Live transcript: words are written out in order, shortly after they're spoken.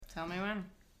Tell me when.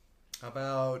 How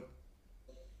about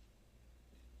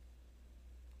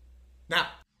now?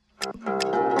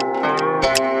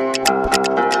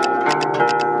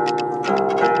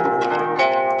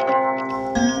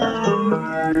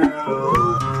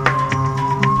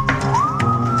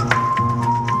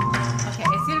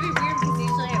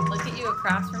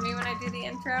 Across from me when I do the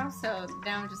intro, so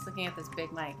now I'm just looking at this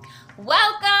big mic.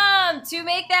 Welcome to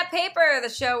Make That Paper, the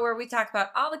show where we talk about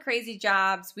all the crazy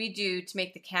jobs we do to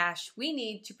make the cash we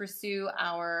need to pursue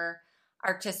our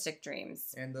artistic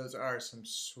dreams. And those are some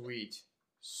sweet,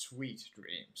 sweet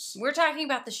dreams. We're talking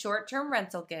about the short-term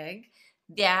rental gig,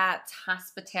 that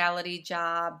hospitality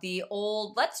job, the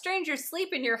old let strangers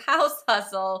sleep in your house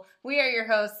hustle. We are your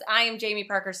hosts. I am Jamie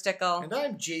Parker Stickle. And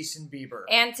I'm Jason Bieber.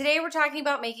 And today we're talking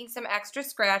about making some extra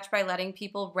scratch by letting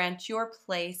people rent your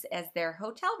place as their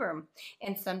hotel room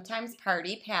and sometimes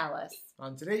party palace.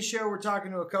 On today's show, we're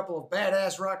talking to a couple of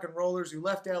badass rock and rollers who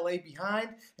left LA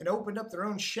behind and opened up their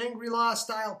own Shangri-La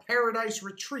style paradise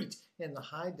retreat in the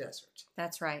high desert.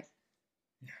 That's right.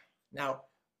 Now,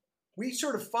 we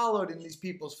sort of followed in these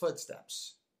people's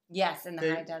footsteps. Yes, in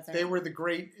the high desert. They were the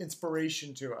great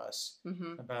inspiration to us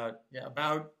about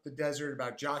the desert,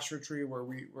 about Joshua Tree, where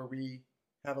we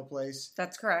have a place.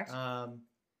 That's correct. And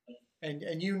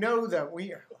you know that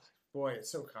boy, it's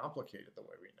so complicated the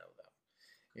way we know them.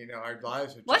 You know, our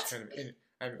lives are just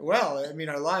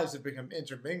our lives have become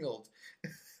intermingled.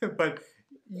 But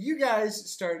you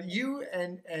guys started, you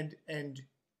and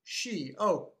she.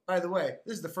 Oh, by the way,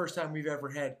 this is the first time we've ever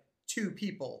had two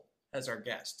people as our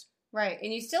guest. Right,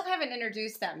 and you still haven't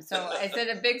introduced them, so is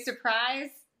it a big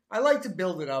surprise? I like to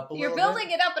build it up a little bit. You're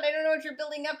building it up, but I don't know what you're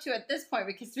building up to at this point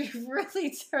because you've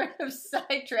really sort of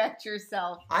sidetracked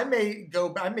yourself. I may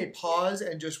pause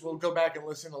and we'll go back and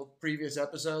listen to previous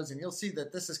episodes, and you'll see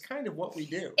that this is kind of what we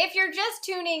do. If you're just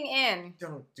tuning in.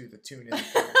 Don't do the tune in.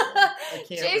 I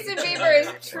can't. Jason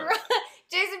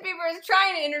Bieber is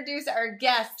trying to introduce our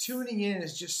guests. Tuning in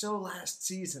is just so last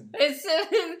season. It's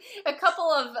a couple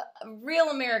of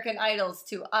real American idols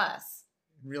to us.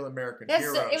 Real American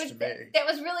heroes to me. That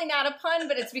was really not a pun,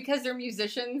 but it's because they're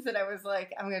musicians that I was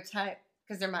like, I'm going to type,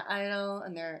 because they're my idol,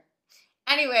 and they're...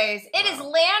 Anyways, it is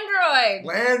Landroid!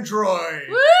 Landroid!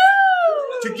 Woo!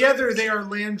 Together they are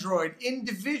Landroid.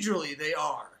 Individually they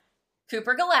are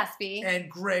Cooper Gillespie. And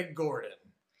Greg Gordon.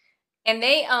 And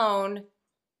they own...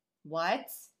 What?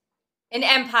 An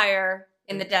empire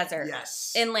in the desert.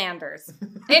 Yes. In Landers.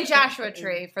 In Joshua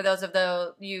Tree, for those of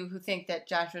you who think that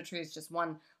Joshua Tree is just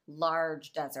one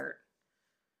large desert.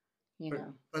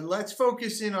 But let's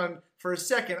focus in on, for a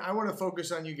second, I want to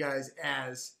focus on you guys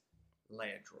as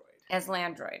Landroid. As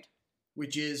Landroid.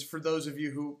 Which is, for those of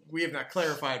you who, we have not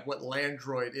clarified what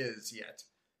Landroid is yet.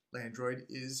 Landroid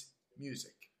is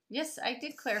music. Yes, I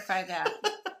did clarify that.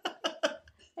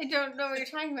 I don't know what you're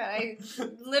talking about.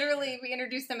 We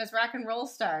introduced them as rock and roll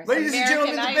stars. Ladies and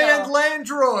gentlemen, the band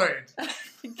Landroid.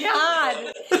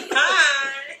 God.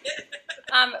 Hi.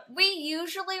 We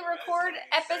usually record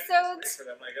episodes. For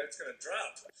that mic, it's gonna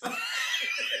drop.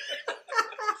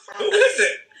 Who is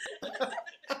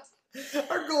it?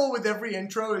 Our goal with every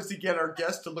intro is to get our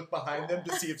guests to look behind them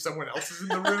to see if someone else is in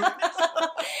the room.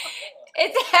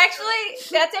 That's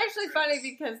actually funny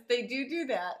because they do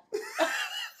that.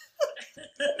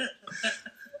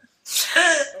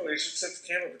 We should set the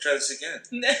camera up and try this again.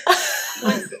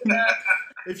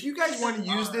 If you guys want to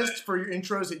use this for your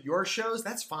intros at your shows,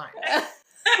 that's fine. Awesome,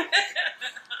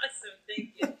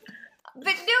 thank you.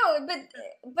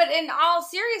 But in all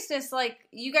seriousness, like,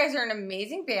 you guys are an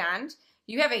amazing band.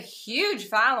 You have a huge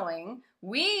following.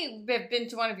 We have been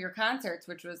to one of your concerts,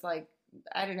 which was like,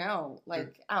 I don't know,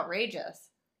 like outrageous.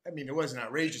 I mean, it wasn't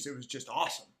outrageous. It was just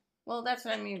awesome. Well, that's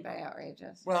what I mean by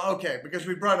outrageous. Well, okay, because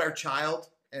we brought our child,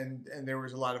 and there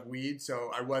was a lot of weed,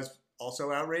 so I was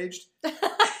also outraged.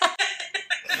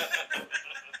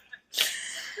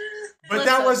 But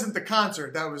that wasn't the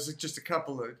concert. That was just a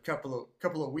couple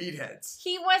of weed heads.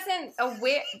 He wasn't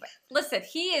aware. Listen,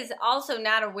 he is also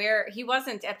not aware. He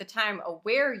wasn't at the time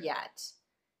aware yet.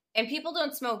 And people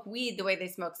don't smoke weed the way they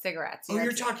smoke cigarettes.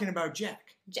 You're talking about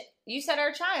Jack. You said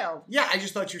our child. Yeah, I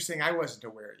just thought you were saying I wasn't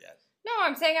aware yet. No,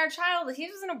 I'm saying our child, he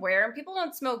wasn't aware. And people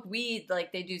don't smoke weed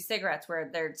like they do cigarettes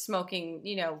where they're smoking,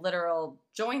 literal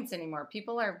joints anymore.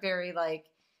 People are very,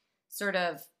 sort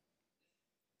of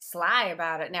sly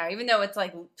about it now. Even though it's,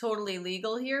 totally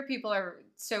legal here, people are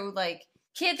so,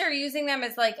 kids are using them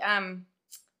as,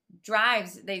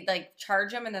 drives. They,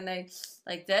 charge them and then they,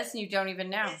 like this, and you don't even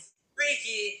know. It's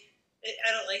freaky.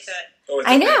 I don't like that.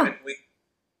 I know. No,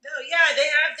 yeah, they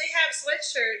have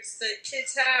sweatshirts that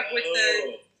kids have with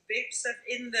the vape stuff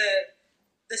in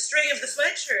the string of the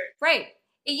sweatshirt. Right.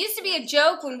 It used to be a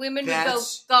joke when women would go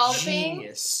That's golfing.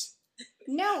 genius.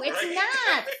 No, it's Right?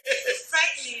 not. It's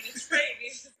frightening. It's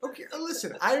frightening. Okay,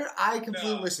 listen, I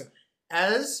completely No. listen.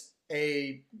 As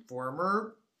a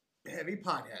former heavy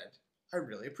pothead, I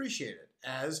really appreciate it.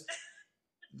 As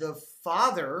the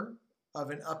father of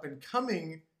an up and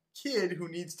coming kid who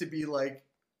needs to be like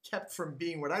kept from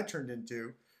being what I turned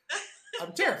into,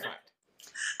 I'm terrified.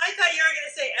 I thought you were going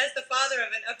to say, as the father of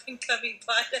an up-and-coming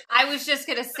pothead. I was just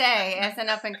going to say, as an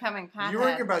up-and-coming pothead. You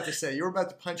weren't about to say. You were about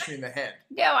to punch me in the head.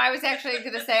 No, I was actually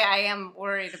going to say I am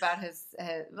worried about his,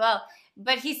 well,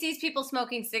 but he sees people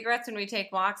smoking cigarettes when we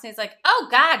take walks, and he's like, oh,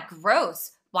 God,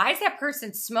 gross. Why is that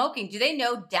person smoking? Do they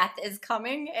know death is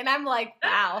coming? And I'm like,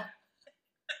 wow.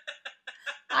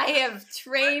 I have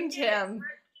trained him.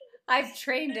 I've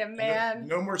trained him, man.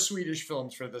 No more Swedish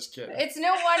films for this kid. It's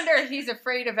no wonder he's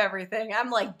afraid of everything. I'm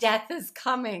like, death is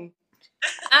coming.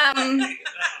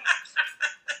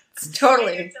 It's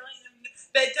totally. You're telling them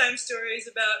bedtime stories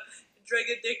about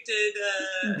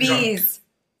drug-addicted... Bees.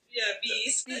 Yeah,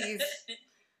 bees. Bees.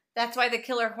 That's why the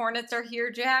killer hornets are here,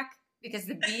 Jack, because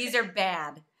the bees are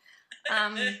bad.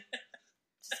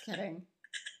 Just kidding.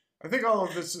 I think all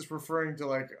of this is referring to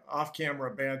like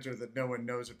off-camera banter that no one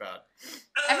knows about.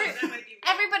 That might be right.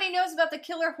 Everybody knows about the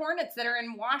killer hornets that are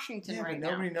in Washington Yeah, right but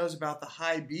now. nobody knows about the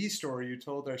high bee story you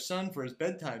told our son for his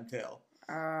bedtime tale.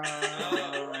 Oh,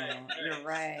 you're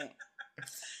right.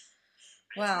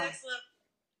 Well, Next level.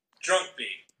 Drunk bee.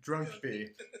 Drunk bee.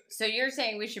 so you're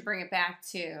saying we should bring it back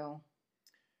to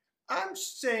I'm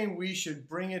saying we should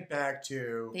bring it back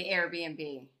to. the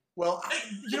Airbnb. Well,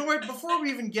 you know what? Before we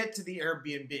even get to the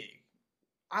Airbnb,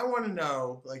 I want to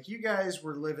know, like, you guys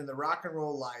were living the rock and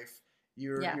roll life.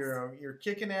 Yes. You're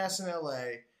kicking ass in LA,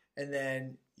 and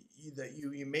then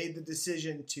you made the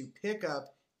decision to pick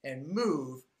up and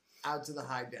move out to the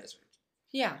high desert.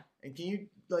 Yeah. And can you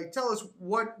like tell us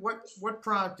what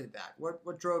prompted that?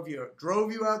 What drove you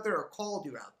out there or called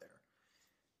you out there?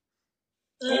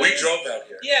 Well, we drove out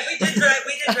here. Yeah, we did drive.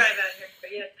 We did drive out here. But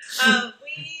yeah,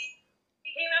 we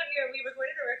came out here. We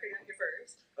recorded a record out here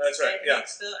first. That's right. At Yeah.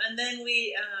 Hicksville, and then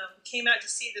we came out to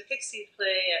see the Pixies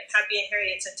play at Happy and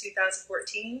Harriet's in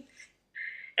 2014.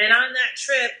 And on that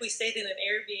trip, we stayed in an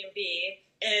Airbnb,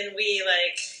 and we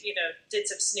did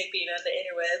some snooping on the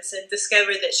interwebs and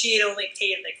discovered that she had only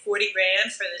paid like $40,000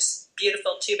 for this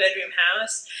beautiful 2-bedroom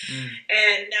house.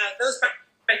 And now those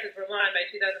prices were gone by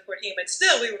 2014, but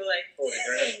still we were like,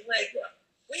 dang, like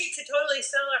we could totally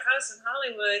sell our house in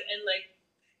Hollywood and like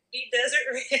be desert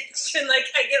rich and like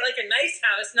I get like a nice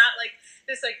house, not like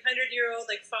this like 100-year-old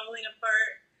like falling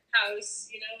apart house,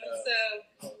 you know.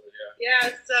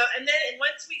 And so and then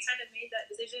once we kind of made that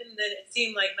decision, then it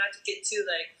seemed like not to get too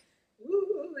like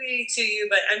woo-wee to you,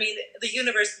 but I mean the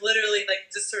universe literally like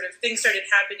just sort of things started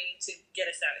happening to get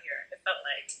us out here. It felt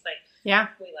like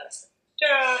Yeah. we lost a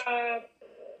job.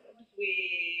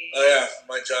 Oh yeah,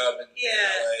 my job in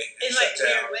LA in like shut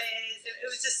down. weird ways. It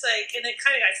was just like, and it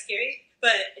kind of got scary.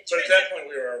 But it But at turned that out, point,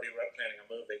 we were already planning on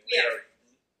moving. We Yeah. already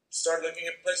started looking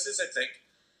at places, I think.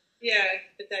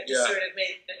 but that just sort of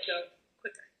made it go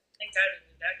quicker. Thank God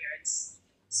we moved out here. It's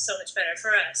so much better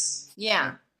for us.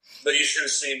 Yeah. But you should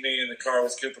have seen me in the car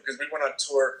with Cooper because we went on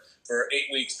tour for 8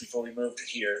 weeks before we moved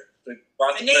here. We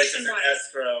bought the places in Nationwide.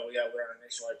 escrow. Yeah, we were on a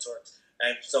nationwide tour.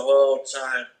 And the whole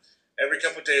time, every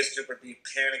couple of days, Cooper would be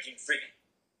panicking, freaking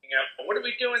out. What are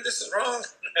we doing? This is wrong.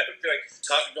 And I would be like,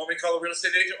 "Want me to call a real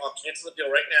estate agent? I'll cancel the deal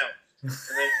right now." And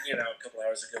then, a couple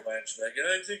hours would go by and she'd be like,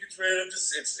 "I think it's right.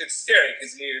 It's scary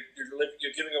because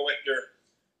you're giving away, you're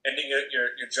ending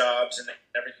your jobs and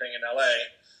everything in LA,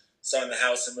 selling the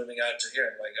house and moving out to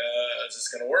here. I'm like, is this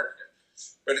going to work?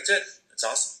 But it did. It's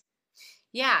awesome.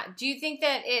 Yeah. Do you think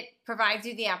that it provides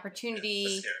you the It's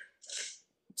opportunity scary.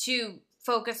 to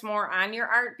focus more on your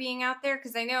art being out there?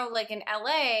 Because I know, like in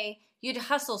LA, you'd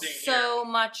hustle Being so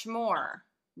much more,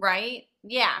 right?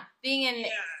 Yeah, being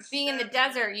in the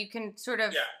desert, you can sort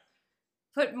of Yeah.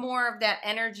 put more of that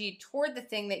energy toward the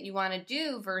thing that you want to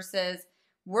do versus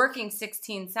working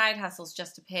 16 side hustles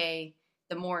just to pay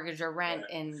the mortgage or rent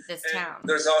in this And town.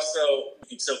 there's also,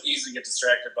 you can so easily get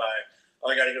distracted by, oh,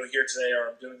 I got to go here today, or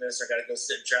I'm doing this, or I got to go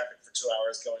sit in traffic for 2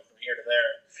 hours going from here to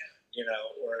there.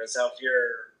 Whereas out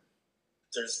here,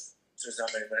 there's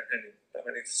not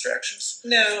many distractions.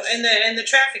 No, and the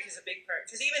traffic is a big part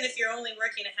because even if you're only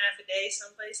working a half a day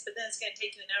someplace, but then it's going to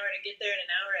take you an hour to get there and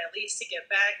an hour at least to get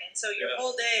back, and so your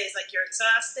whole day is like you're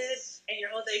exhausted and your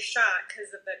whole day's shot because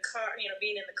of the car,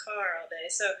 being in the car all day.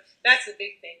 So that's the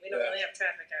big thing. We don't really have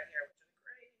traffic out here, which is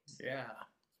great. Yeah.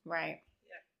 Right.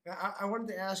 Now, I wanted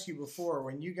to ask you before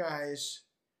when you guys,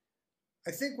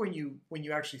 I think when you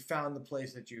actually found the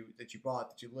place that you bought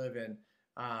that you live in,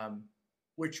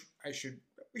 which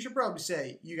we should probably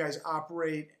say you guys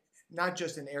operate not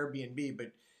just an Airbnb,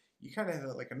 but you kind of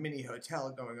have like a mini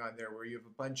hotel going on there where you have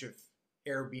a bunch of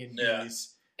Airbnbs. Yeah.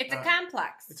 It's a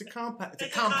complex. It's a compound. It's a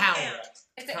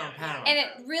compound. And it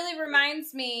really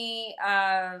reminds me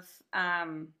of,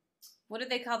 what do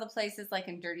they call the places like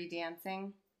in Dirty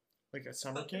Dancing? Like a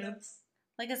summer camp?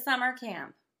 Like a summer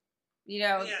camp.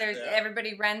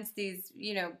 Everybody rents these,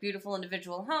 beautiful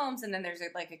individual homes, and then there's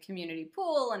like a community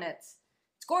pool, and it's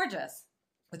gorgeous.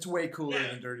 It's way cooler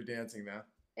than Dirty Dancing, though.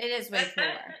 It is way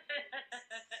cooler.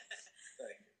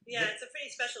 Yeah, it's a pretty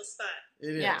special spot.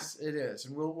 It is. It is.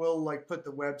 And we'll like put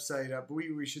the website up.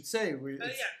 We should say Mojave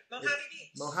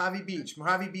Beach. Mojave Beach.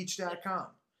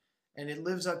 MojaveBeach.com. And it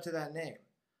lives up to that name.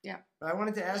 Yeah. But I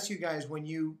wanted to ask you guys, when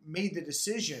you made the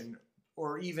decision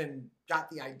or even got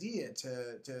the idea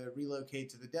to relocate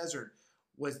to the desert,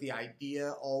 was the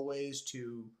idea always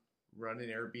to run an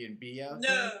Airbnb out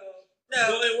there? No,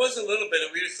 well, it was a little bit.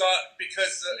 We thought,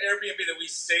 because the Airbnb that we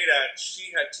stayed at,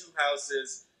 she had 2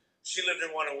 houses. She lived in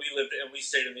one and we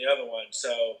stayed in the other one.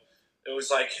 So it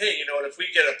was like, hey, you know what? If we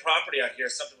get a property out here,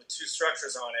 something with 2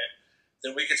 structures on it,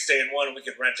 then we could stay in one and we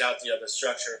could rent out the other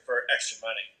structure for extra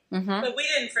money. Mm-hmm. But we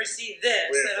didn't foresee this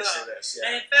at all.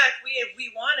 And in fact, we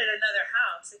wanted another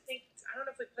house. I don't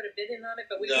know if we put a bid in on it,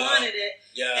 but we wanted it.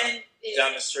 Yeah, and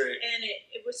down the street. And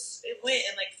it went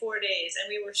in like 4 days, and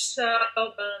we were so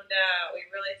bummed out. We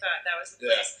really thought that was the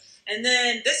place. And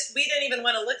then we didn't even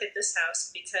want to look at this house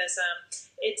because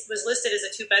it was listed as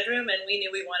a 2-bedroom, and we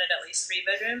knew we wanted at least 3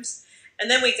 bedrooms. And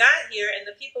then we got here, and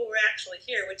the people were actually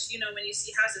here, which, when you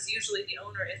see houses, usually the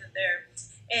owner isn't there.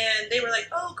 And they were like,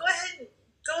 oh, go ahead,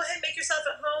 make yourself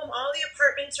at home. All the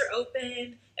apartments are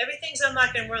open. Everything's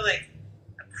unlocked. And we're like,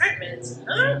 apartments?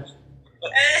 Huh? And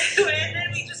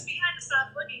then we had to stop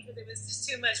looking because it was just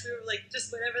too much. We were like,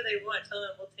 just whatever they want, tell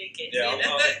them we'll take it. Yeah, on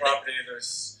the property,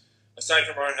 aside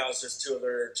from our house, there's 2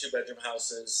 other 2-bedroom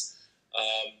houses,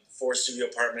 4 studio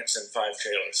apartments, and 5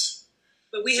 trailers.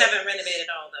 But we haven't renovated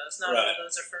all those. Not all of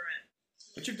those are for rent.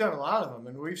 But you've done a lot of them,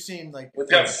 and we've seen we've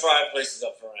got 5 places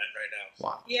up for rent right now.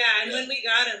 Wow. Yeah, and when we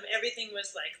got them, everything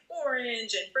was like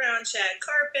orange and brown shag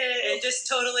carpet and just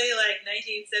totally like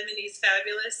 1970s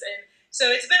fabulous. And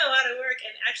so it's been a lot of work.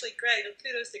 And actually, Greg,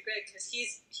 kudos to Greg, because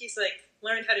he's like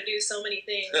learned how to do so many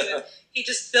things. And he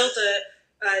just built a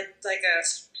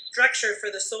structure for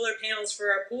the solar panels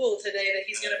for our pool today that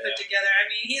he's going to put together. I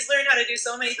mean, he's learned how to do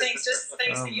so many things just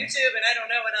thanks to YouTube, and I don't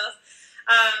know what else.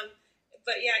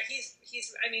 But yeah, he's.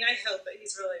 I mean, I help, but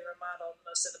he's really remodeled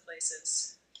most of the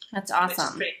places. That's awesome. Which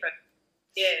is pretty fun.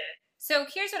 Yeah. So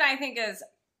here's what I think is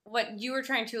what you were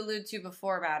trying to allude to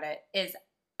before about it is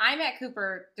I met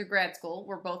Cooper through grad school.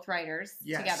 We're both writers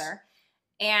together.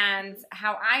 And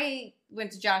how I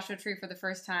went to Joshua Tree for the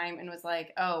first time and was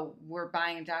like, oh, we're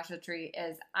buying a Joshua Tree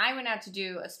is I went out to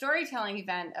do a storytelling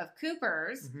event of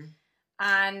Cooper's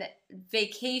on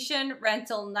Vacation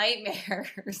Rental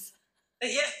Nightmares.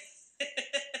 Yeah.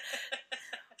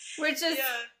 Which is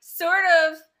sort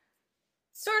of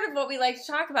what we like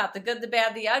to talk about, the good, the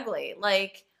bad, the ugly.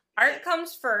 Like, art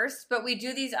comes first, but we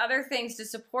do these other things to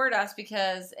support us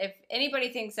because if anybody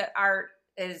thinks that art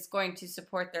is going to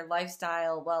support their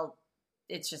lifestyle, well,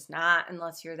 it's just not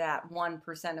unless you're that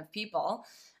 1% of people.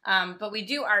 But we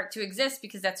do art to exist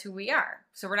because that's who we are.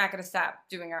 So we're not going to stop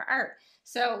doing our art.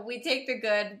 So we take the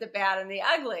good, the bad, and the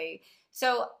ugly.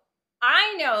 So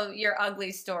I know your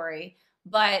ugly story,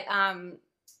 but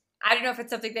I don't know if it's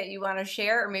something that you want to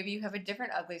share, or maybe you have a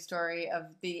different ugly story of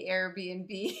the Airbnb.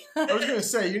 I was going to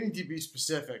say, you need to be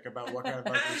specific about what kind of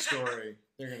ugly story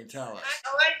they're going to tell us.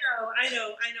 I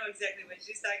know exactly what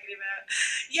she's talking about.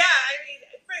 Yeah, I mean,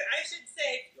 I should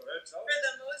say, for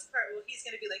the most part, well, he's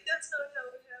going to be like, that's not how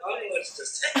it happens. Let's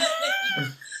just...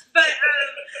 But I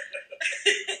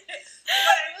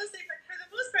will say, for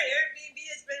the most part, Airbnb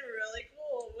has been really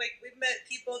cool. Like, we've met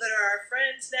people that are our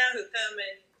friends now who come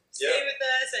and stay with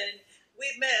us, and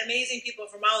we've met amazing people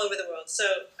from all over the world. So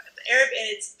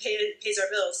Airbnb pays our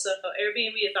bills. So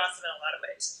Airbnb is awesome in a lot of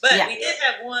ways. But we did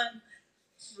have one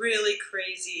really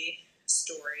crazy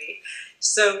story.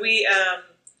 So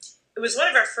it was one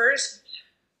of our first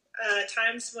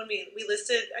times when we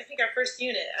listed, I think, our first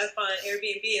unit up on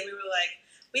Airbnb, and we were like,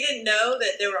 we didn't know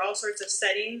that there were all sorts of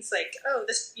settings, like, oh,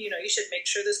 this, you should make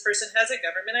sure this person has a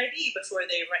government ID before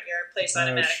they rent your place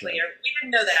automatically. Or we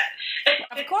didn't know that.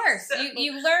 Of course, so,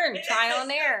 you learn trial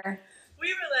and error.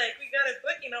 We were like, we got a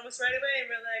booking almost right away, and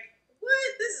we're like,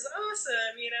 what? This is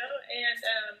awesome, And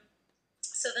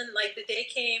so then, like, the day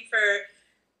came for,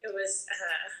 it was,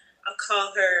 I'll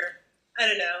call her, I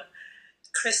don't know,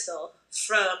 Crystal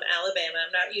from Alabama.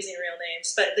 I'm not using real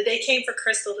names, but the day came for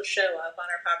Crystal to show up on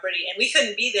our property, and we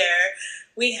couldn't be there.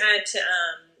 We had to,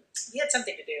 we had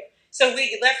something to do. So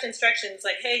we left instructions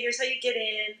like, hey, here's how you get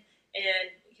in, and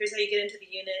here's how you get into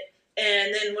the unit.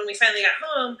 And then when we finally got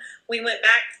home, we went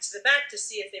back to the back to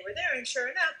see if they were there, and sure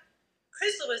enough,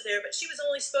 Crystal was there, but she was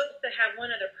only supposed to have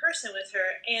one other person with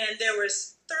her, and there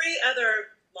was 3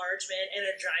 other large men and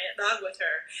a giant dog with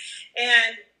her.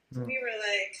 And we were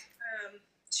like,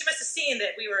 she must have seen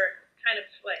that we were kind of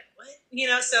like, what? You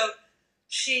know, so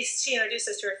she introduced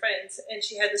us to her friends, and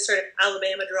she had this sort of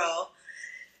Alabama drawl,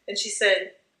 and she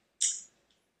said,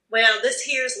 well, this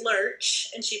here's Lurch,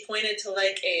 and she pointed to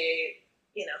like a,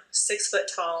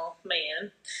 6-foot-tall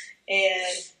man,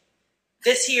 and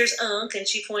this here's Unc, and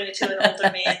she pointed to an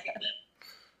older man who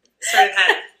sort of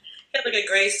had like a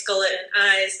gray skullet and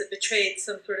eyes that betrayed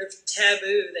some sort of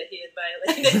taboo that he had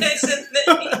violated.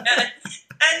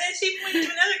 And then she pointed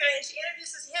to another guy, and she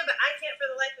introduced us to him, but I can't for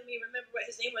the life of me remember what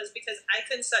his name was because I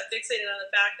couldn't stop fixating on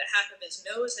the fact that half of his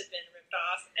nose had been ripped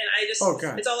off, and I just,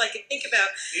 it's all I could think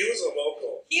about. He was a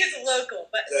local.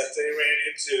 But that they ran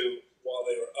into while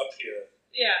they were up here.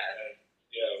 Yeah. And,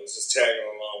 it was just tagging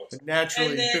along with it.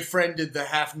 Naturally befriended the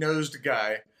half-nosed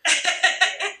guy.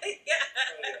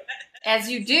 As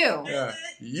you do. Yeah.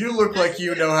 You look like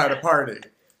you know how to party.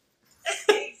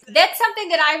 That's something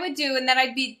that I would do, and then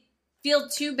I'd feel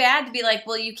too bad to be like,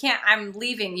 well, you can't, I'm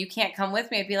leaving, you can't come with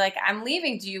me. I'd be like, I'm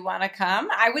leaving, do you want to come?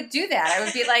 I would do that. I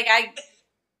would be like,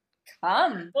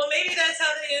 come. Well, maybe that's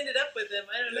how they ended up with him.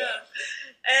 I don't know.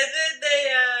 And then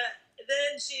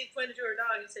then she pointed to her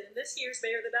dog and said, and this here's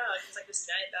Bear the dog. It's like this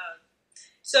giant dog.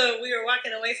 So we were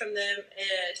walking away from them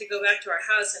to go back to our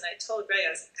house, and I told Greg,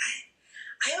 I was like,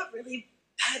 I have a really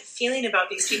bad feeling about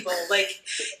these people. Like,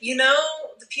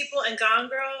 the people in Gone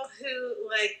Girl who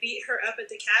like beat her up at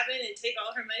the cabin and take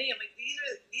all her money. I'm like,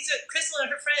 these are Crystal and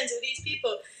her friends are these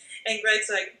people. And Greg's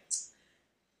like,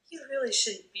 you really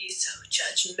shouldn't be so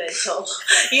judgmental.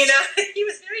 He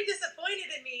was very disappointed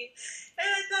in me. And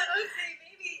I thought, okay,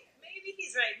 maybe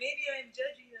he's right. Maybe I'm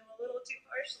judging them a little too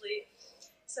harshly.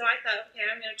 So I thought, okay,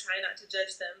 I'm going to try not to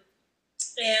judge them.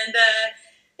 And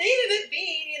they ended up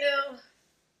being,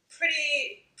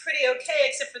 pretty okay,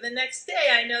 except for the next day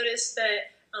I noticed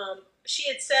that she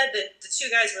had said that the 2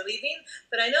 guys were leaving,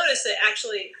 but I noticed that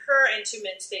actually her and 2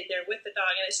 men stayed there with the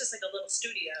dog, and it's just like a little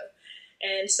studio.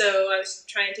 And so I was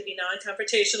trying to be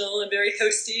non-confrontational and very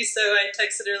hosty, so I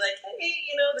texted her like, hey,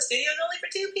 the studio's only for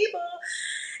 2 people.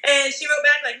 And she wrote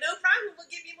back like, no problem, we'll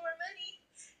give you more money.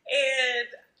 And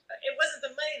it wasn't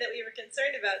the money that we were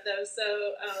concerned about, though,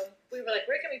 so we were like,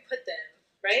 where can we put them?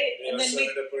 Right? Yeah, and then we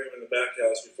ended up putting him in the back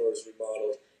house before it was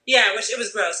remodeled. Yeah, which it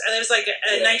was gross. And it was like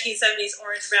a 1970s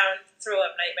orange brown throw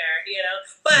up nightmare,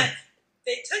 But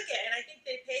they took it, and I think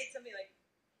they paid something like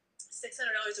 $600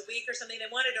 a week or something. They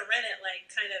wanted to rent it like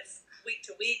kind of week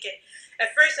to week. And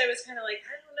at first I was kind of like,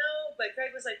 I don't know. But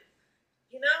Greg was like,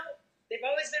 they've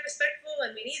always been respectful,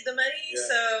 and we need the money. Yeah.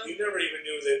 So you never even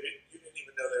knew you didn't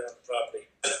even know they were on the property.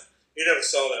 You never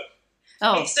saw them.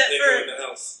 Oh, except they for go in the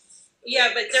house.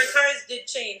 Yeah, but their cars did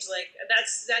change. Like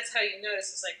that's how you notice.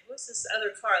 It's like, what's this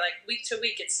other car? Like week to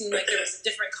week, it seemed like there was a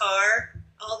different car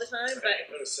all the time. But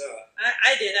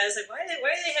I did. I was like, why do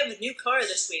they have a new car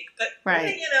this week? But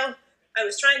right. I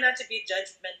was trying not to be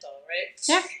judgmental, right?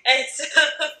 Yeah. And so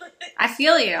I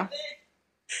feel you.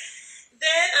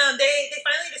 Then they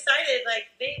finally decided, like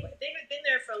they had been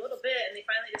there for a little bit, and they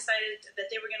finally decided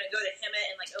that they were going to go to Hemet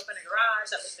and like open a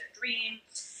garage. That was their dream.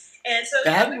 And so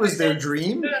that was their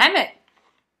dream? Hemet.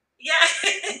 Yeah.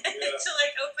 To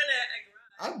like open a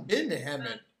garage. I've been to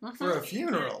Hemet for a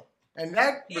funeral. And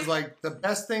that was like the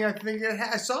best thing I think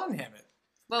I saw in Hemet.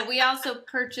 Well, we also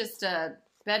purchased a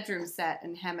bedroom set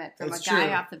in Hemet from That's a guy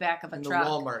true. off the back of a in truck.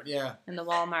 In the Walmart, yeah. In the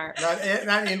Walmart.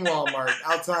 Not in Walmart.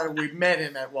 Outside, we met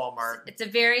him at Walmart. It's a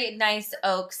very nice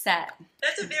oak set.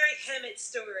 That's a very Hemet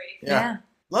story. Yeah.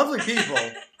 Lovely people.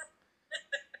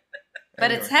 But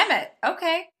it's Hemet.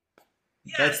 Okay.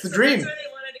 Yeah, that's the dream. That's where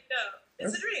they wanted to go.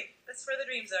 It's a dream. That's where the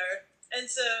dreams are. And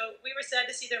so we were sad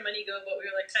to see their money go, but we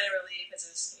were like kind of relieved because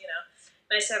it was,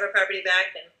 nice to have our property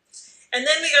back. And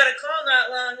then we got a call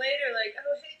not long later, like,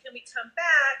 oh, hey, can we come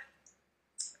back?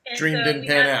 And dream didn't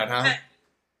pan out, huh?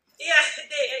 Yeah,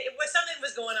 something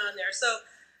was going on there. So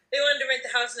they wanted to rent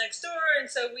the house next door, and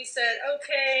so we said,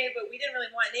 okay, but we didn't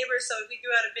really want neighbors, so we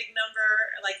threw out a big number,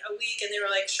 like a week, and they were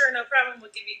like, sure, no problem,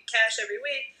 we'll give you cash every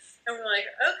week. And we're like,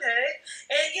 okay.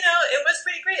 And, it was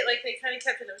pretty great. Like, they kind of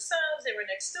kept to themselves. They were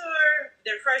next door.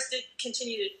 Their cars did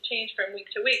continue to change from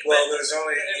week to week. Well, there's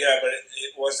only, but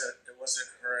it wasn't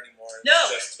her anymore.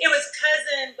 It was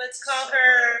cousin, let's call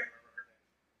her.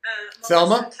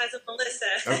 Selma? Cousin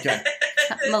Melissa. Okay.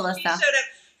 Melissa. She showed up.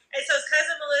 And so it's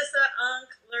Cousin Melissa, Unc,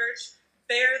 Lurch,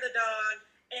 Bear the dog,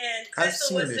 and I've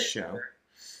Crystal seen was this sitting- show.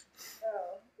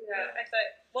 Oh, yeah. I thought,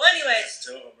 well, anyway,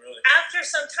 Two of them, really. after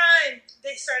some time,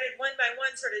 they started one by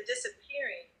one sort of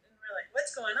disappearing. And we're like,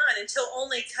 what's going on? Until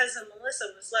only Cousin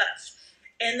Melissa was left.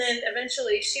 And then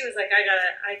eventually she was like, I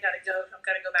gotta go. I've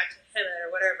got to go back to Hemet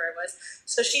or whatever it was.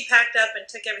 So she packed up and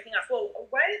took everything off. Well,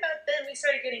 right about then we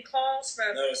started getting calls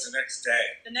from That was the next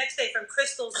day. from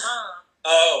Crystal's mom.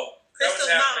 Oh, Crystal's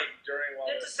that was mom. happening during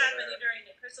while This we was were happening there. during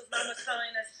it. Crystal's mom was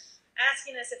calling us,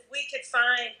 asking us if we could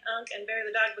find Unc and Bear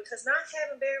the dog because not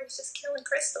having Bear was just killing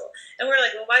Crystal. And we're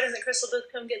like, well, why doesn't Crystal just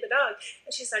come get the dog?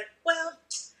 And she's like, well,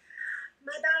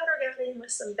 my daughter got in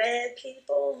with some bad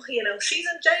people. You know, she's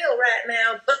in jail right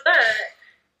now, but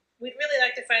we'd really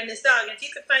like to find this dog. And if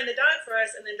you could find the dog for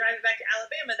us and then drive it back to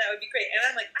Alabama, that would be great. And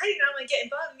I'm like, I do not want to get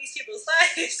involved in these people's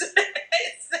lives.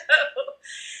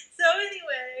 so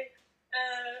anyway,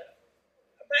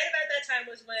 right about that time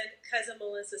was when Cousin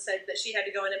Melissa said that she had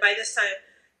to go in. And by this time,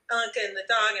 Unc and the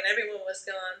dog and everyone was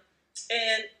gone.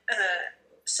 And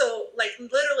so, like,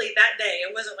 literally that day,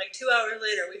 it wasn't like 2 hours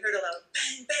later, we heard a loud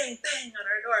bang, bang, bang on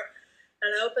our door.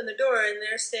 And I opened the door, and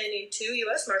there standing two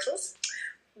U.S. Marshals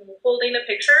holding a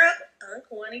picture of Unc,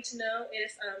 wanting to know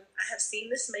if I have seen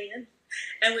this man.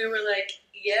 And we were like,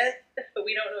 yeah, but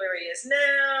we don't know where he is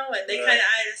now. And they kind of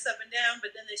eyed us up and down,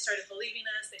 but then they started believing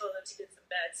us. They told us he did some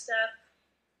bad stuff.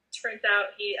 Turns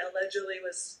out he allegedly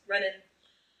was running a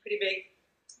pretty big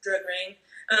drug ring.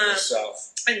 In the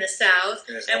South,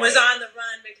 and was on the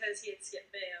run because he had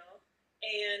skipped bail.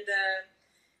 And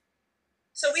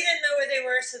so we didn't know where they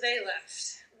were, so they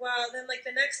left. Well, then, like,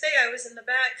 the next day I was in the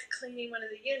back cleaning one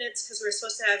of the units because we were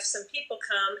supposed to have some people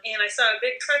come, and I saw a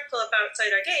big truck pull up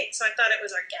outside our gate, so I thought it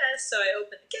was our guests, so I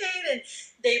opened the gate, and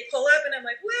they pull up, and I'm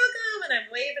like, welcome, and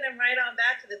I'm waving them right on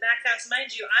back to the back house.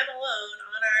 Mind you, I'm alone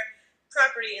on our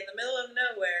property in the middle of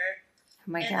nowhere.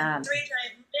 Oh my and God. 3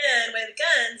 giant men with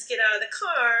guns get out of the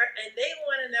car, and they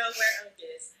want to know where Unc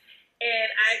is. And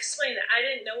I explained that I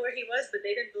didn't know where he was, but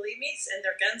they didn't believe me, and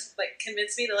their guns like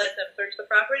convinced me to let them search the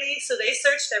property. So they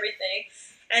searched everything,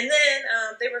 and then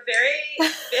they were very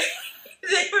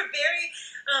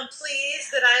pleased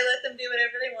that I let them do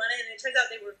whatever they wanted. And it turns out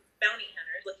they were bounty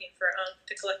hunters looking for Unc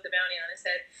to collect the bounty on his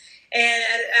head. And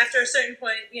after a certain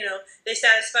point, you know, they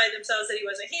satisfied themselves that he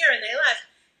wasn't here, and they left.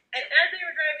 And as they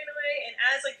were driving away, and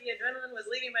as like the adrenaline was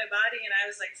leaving my body, and I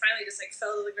was like finally just like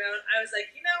fell to the ground, I was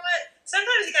like, you know what?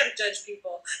 Sometimes you gotta judge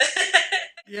people.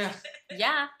 Yeah.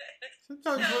 Yeah.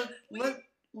 Sometimes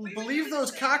believe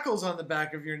those cockles on the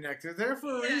back of your neck. They're there for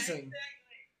a reason.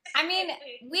 Exactly. I mean,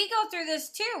 we go through this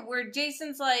too, where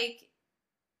Jason's like,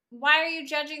 why are you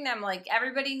judging them? Like,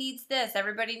 everybody needs this,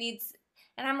 everybody needs...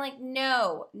 And I'm like,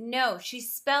 no, she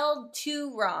spelled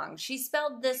two wrong. She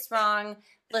spelled this wrong.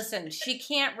 Listen, she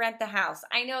can't rent the house.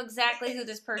 I know exactly who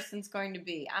this person's going to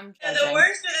be. I'm judging. The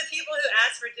worst are the people who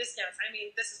ask for discounts. I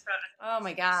mean, this is probably... Oh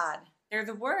my God. They're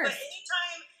the worst. But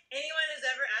anytime anyone has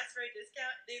ever asked for a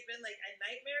discount, they've been like a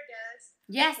nightmare guest.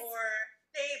 Yes. Or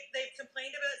they've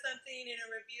complained about something in a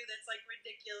review that's like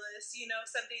ridiculous, you know,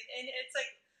 something. And it's like,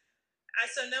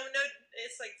 so no,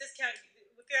 it's like discount.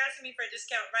 If you're asking me for a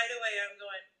discount right away, I'm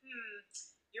going,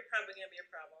 you're probably going to be a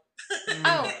problem.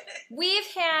 Oh, we've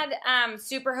had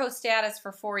Superhost status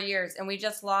for 4 years, and we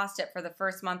just lost it for the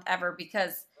first month ever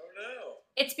because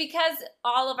it's because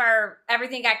all of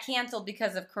everything got canceled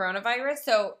because of coronavirus.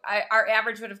 So our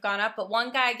average would have gone up, but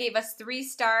one guy gave us 3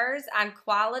 stars on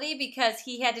quality because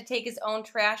he had to take his own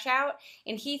trash out,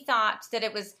 and he thought that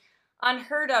it was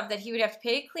unheard of that he would have to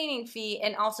pay a cleaning fee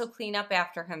and also clean up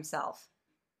after himself.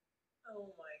 Oh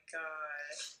my God.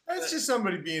 That's just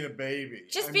somebody being a baby.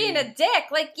 Just being a dick.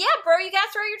 Like, yeah, bro, you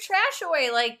gotta throw your trash away.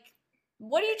 Like,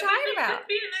 what are you talking about?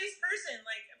 Be a nice person.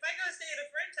 Like, if I go stay at a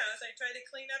friend's house, I try to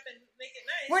clean up and make it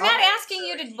nice. We're not asking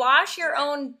you to wash your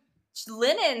own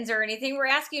linens or anything. We're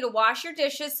asking you to wash your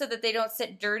dishes so that they don't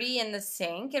sit dirty in the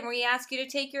sink. And we ask you to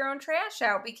take your own trash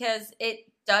out because it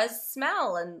does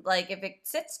smell. And, like, if it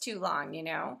sits too long, you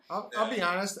know. I'll be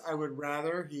honest. I would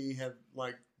rather he had,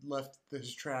 like, left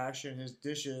his trash and his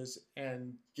dishes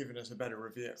and given us a better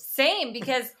review. Same,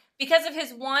 because of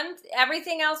his one,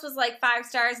 everything else was like 5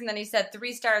 stars, and then he said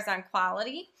 3 stars on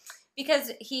quality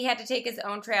because he had to take his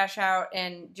own trash out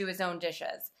and do his own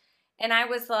dishes. And I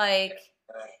was like,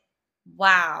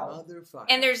 wow. Motherfucker.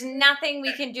 And there's nothing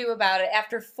we can do about it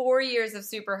after 4 years of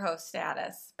Superhost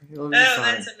status. It'll be fine.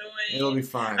 That's annoying. It'll be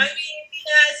fine. I mean,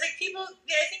 yeah, it's like people,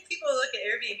 I think people look at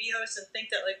Airbnb hosts and think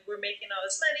that, like, we're making all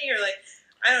this money or, like,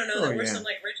 I don't know, that we're some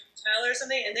like rich hotel or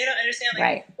something, and they don't understand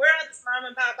like we're all this mom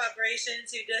and pop operations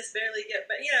who just barely get,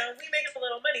 but you know, we make up a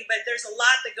little money, but there's a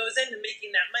lot that goes into making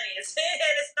that money. It's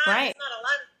not a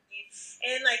lot of money,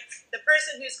 and like the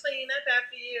person who's cleaning up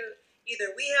after you, either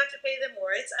we have to pay them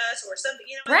or it's us or something,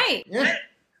 you know. Right.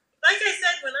 Like I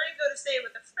said, when I go to stay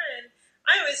with a friend,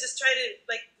 I always just try to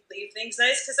like leave things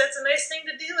nice because that's a nice thing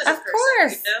to do as a person. Of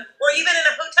course. You know? Or even in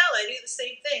a hotel, I do the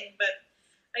same thing. But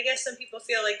I guess some people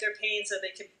feel like they're paying so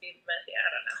they can be, but yeah, I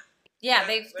don't know. Yeah,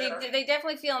 they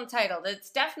definitely feel entitled.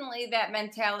 It's definitely that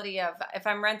mentality of if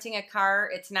I'm renting a car,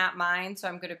 it's not mine, so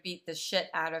I'm going to beat the shit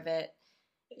out of it,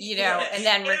 you know, and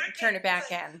then return it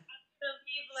back in.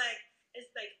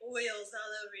 It's like oils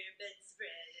all over your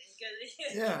bedspread.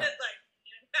 Yeah.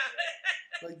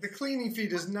 Like the cleaning fee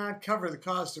does not cover the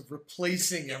cost of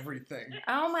replacing everything.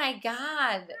 Oh my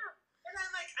God. And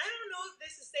I'm like, I don't know if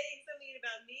this is saying something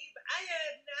about me, but I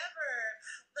have never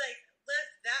like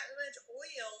left that much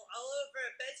oil all over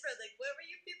a bedspread. Like, what were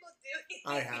you people doing?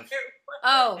 I have.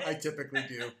 Oh. I typically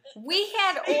do. We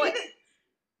had oil.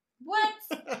 What?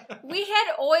 We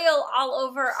had oil all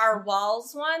over our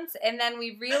walls once, and then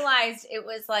we realized it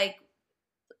was like,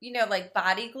 you know, like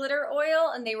body glitter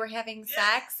oil, and they were having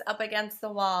sex up against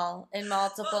the wall in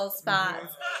multiple spots.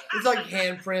 Mm-hmm. It's like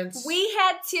handprints. We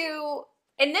had to,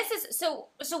 and this is, so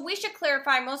we should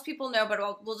clarify, most people know, but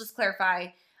we'll just clarify.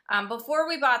 Before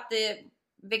we bought the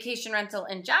vacation rental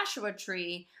in Joshua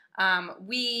Tree,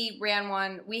 we ran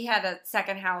one. We had a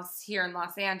second house here in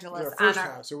Los Angeles. It was our first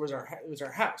house. It was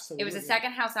our house. It was a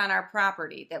second house on our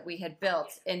property that we had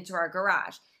built into our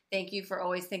garage. Thank you for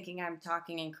always thinking I'm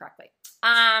talking incorrectly.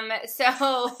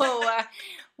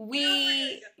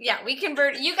 We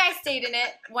converted, you guys stayed in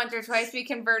it once or twice. We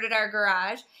converted our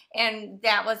garage, and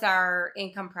that was our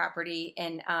income property.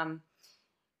 And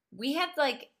we had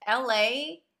like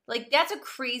LA, like that's a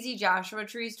crazy Joshua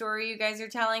Tree story you guys are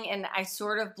telling. And I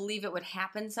sort of believe it would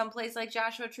happen someplace like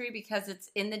Joshua Tree because it's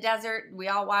in the desert. We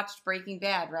all watched Breaking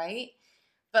Bad, right?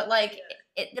 But like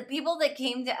the people that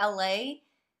came to LA,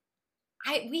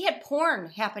 we had porn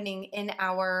happening in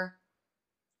our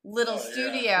little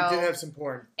studio. We did have some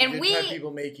porn. And we had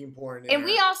people making porn. And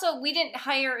we didn't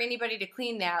hire anybody to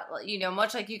clean that, you know,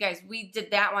 much like you guys. We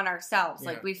did that one ourselves. Yeah.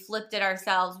 Like we flipped it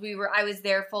ourselves. I was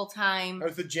there full time. I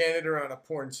was the janitor on a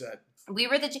porn set. We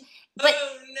were but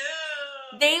oh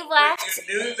no. They left. Wait,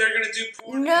 you knew they were going to do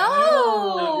porn?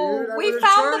 No. Dude, we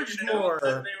found the more. They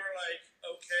were like,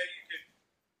 okay, you could.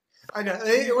 I know.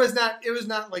 It was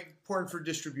not like porn for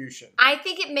distribution. I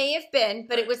think it may have been,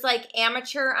 but it was like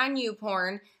amateur on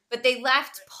YouPorn. But they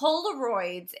left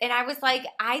Polaroids, and I was like,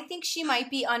 I think she might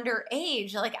be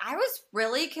underage. Like, I was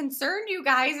really concerned, you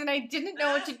guys, and I didn't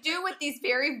know what to do with these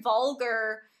very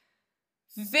vulgar,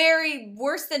 very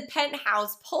worse than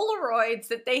penthouse Polaroids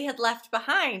that they had left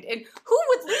behind. And who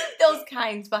would leave those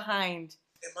kinds behind?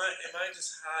 Am I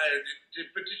just high?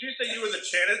 But did you say you were the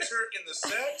janitor in the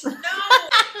set?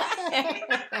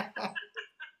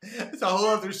 No. It's a whole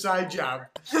other side job.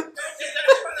 Okay, that's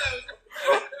what I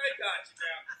got you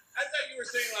now. I thought you were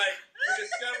saying like you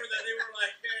discovered that they were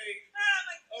like, hey,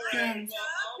 all right, well,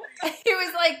 I'll be. He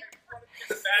was like, in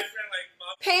the background, like,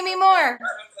 pay me more. I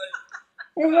was like,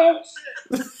 oh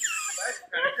shit, that's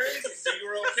kind of crazy. So you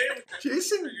were okay with it?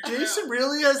 Jason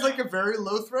really has like a very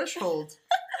low threshold.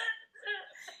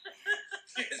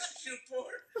 Shoot porn.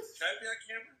 Try to be on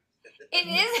camera. It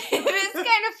is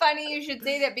kind of funny you should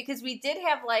say that because we did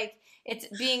have like, it's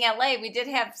being LA, we did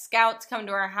have scouts come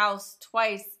to our house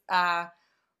twice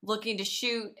looking to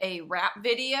shoot a rap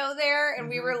video there, and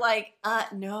we were like,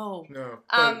 no.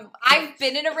 I've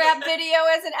been in a rap video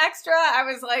as an extra. I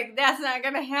was like, that's not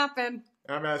gonna happen.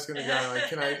 I'm asking the guy, like,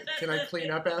 can I clean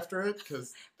up after it?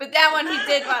 But that one he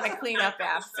did want to clean up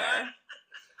after.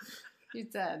 You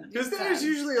said. Because there's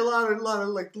usually a lot of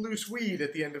like loose weed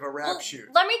at the end of a rap shoot.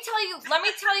 Let me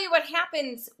tell you what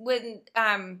happens when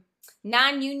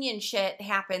non-union shit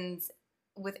happens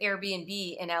with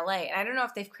Airbnb in LA. And I don't know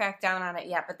if they've cracked down on it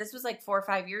yet, but this was like 4 or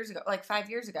 5 years ago, like 5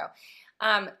 years ago.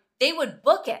 They would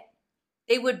book it.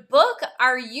 They would book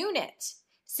our unit.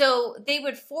 So they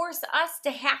would force us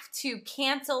to have to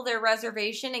cancel their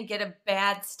reservation and get a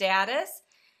bad status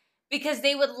because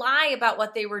they would lie about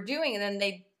what they were doing. And then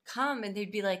they'd come and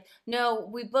they'd be like, no,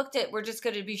 we booked it. We're just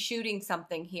going to be shooting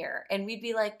something here. And we'd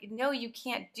be like, no, you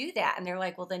can't do that. And they're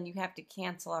like, well, then you have to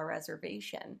cancel our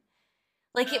reservation.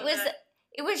 Like it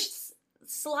was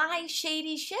sly,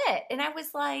 shady shit. And I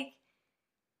was like,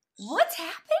 what's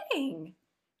happening?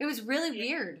 It was really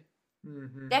weird.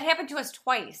 Mm-hmm. That happened to us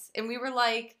twice. And we were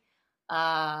like,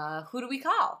 who do we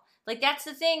call? Like, that's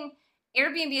the thing.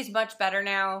 Airbnb is much better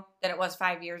now than it was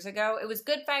 5 years ago. It was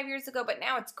good 5 years ago, but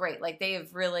now it's great. Like they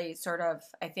have really sort of,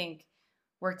 I think,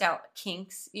 worked out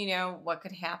kinks, you know, what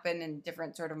could happen in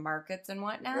different sort of markets and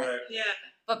whatnot. Right. Yeah.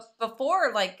 But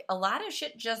before, like, a lot of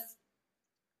shit just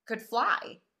could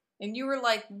fly. And you were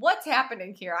like, what's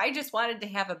happening here? I just wanted to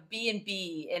have a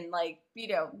B&B and, like, you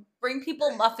know, bring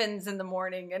people muffins in the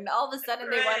morning. And all of a sudden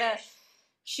they want to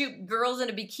shoot girls in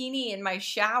a bikini in my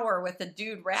shower with a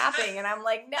dude rapping. And I'm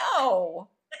like, no.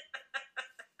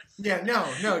 Yeah, no,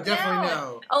 definitely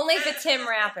no. Only if it's him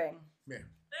rapping. Yeah.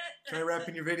 Can I rap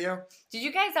in your video? Did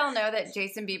you guys all know that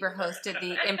Jason Bieber hosted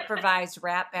the improvised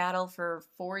rap battle for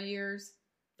 4 years?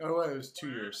 Oh, well, it was 2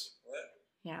 years. What?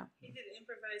 Yeah. He did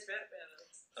improvised rap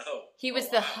battles. Oh. He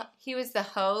was the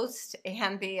host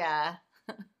and the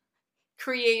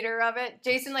creator of it.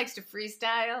 Jason likes to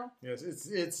freestyle. Yes,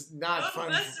 it's not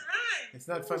fun. That's right. It's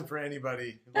not fun for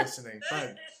anybody listening,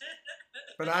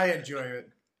 but I enjoy it.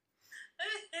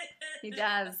 He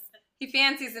does. He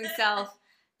fancies himself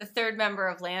the third member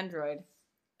of Landroid.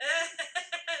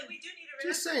 We do need a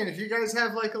Just saying, if you guys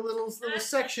have like a little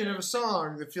section of a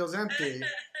song that feels empty,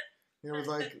 you know, with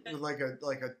like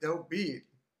a dope beat.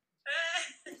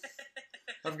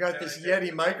 I've got this Yeti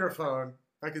microphone.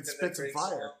 I could spit some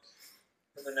fire.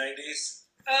 From the 90s.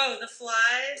 Oh, The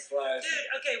Flies. Flies. Dude,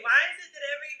 okay, why is it that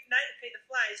every night, okay, The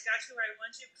Flies, Got You Where I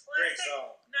Want You, Great classic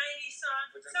song. 90s song,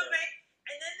 Within so the- great.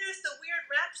 And then there's the weird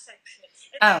rap section.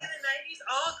 And Oh. in the 90s,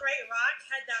 all great rock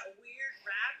had that weird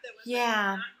rap that was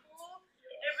Yeah. like, not cool.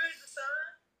 Every the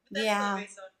song. But that's Yeah. still a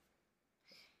great song.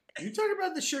 You talking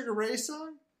about the Sugar Ray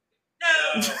song?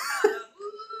 No. No.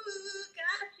 Ooh,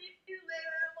 got you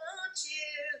where I want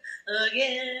you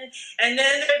again. And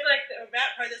then there's like a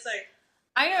rap part that's like,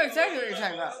 I know exactly what you're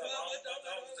talking about. You're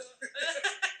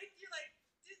like,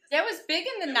 dude, this That was big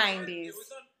in the It 90s.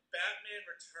 was on Batman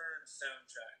Returns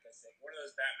soundtrack, I think. One of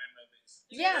those Batman movies.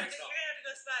 Yeah. You're gonna have to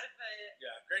go Spotify it.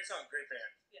 Yeah, great song, great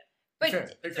band.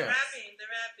 But Big The fan.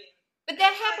 rapping. but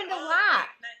that happened a lot.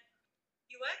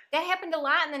 You what? That happened a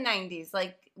lot in the 90s.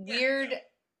 Like weird,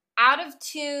 out of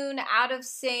tune, out of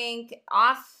sync,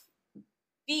 off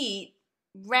beat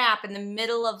rap in the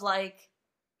middle of like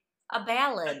a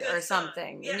ballad A good or song.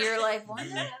 something. Yeah. And you're like, what?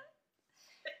 Mhm.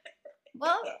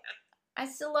 Well, I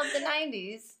still love the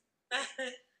 90s. I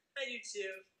do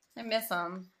too. I miss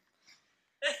them.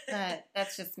 But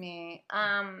that's just me.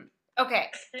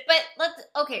 Okay. But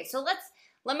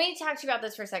let me talk to you about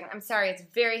this for a second. I'm sorry, it's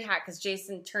very hot because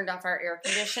Jason turned off our air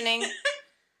conditioning.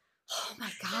 Oh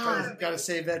my god. Gotta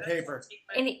save that paper.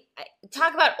 And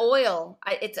talk about oil.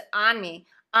 It's on me.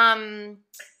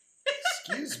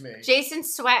 Excuse me.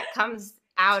 Jason's sweat comes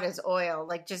out as oil,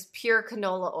 like just pure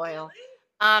canola oil.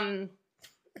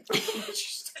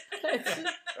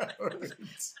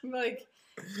 Like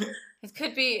it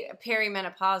could be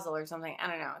perimenopausal or something. I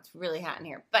don't know. It's really hot in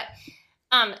here. But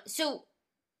so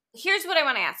here's what I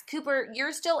want to ask. Cooper,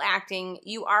 you're still acting.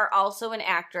 You are also an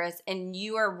actress and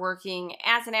you are working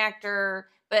as an actor,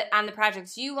 but on the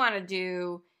projects you want to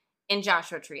do in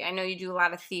Joshua Tree. I know you do a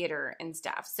lot of theater and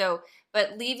stuff. So,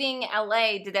 but leaving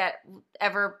LA, did that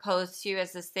ever pose to you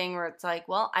as this thing where it's like,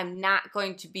 well, I'm not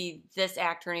going to be this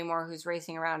actor anymore who's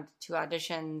racing around to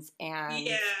auditions? And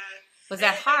Yeah. was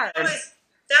that hard? That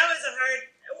was a hard,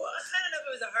 well, I don't know if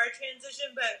it was a hard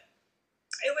transition, but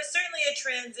it was certainly a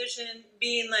transition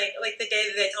being like the day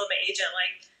that I told my agent,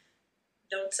 like,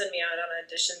 don't send me out on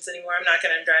auditions anymore. I'm not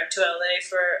going to drive to LA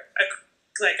for a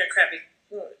crappy,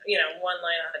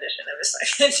 one-line audition. I was like,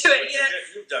 do it. You know?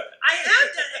 You've done it. I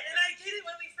have done it, and I did it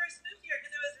when we first moved here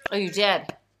because it was really Oh, you did?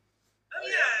 Oh,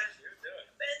 yeah. You do it.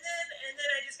 And then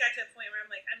I just got to a point where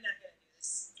I'm like, I'm not going to do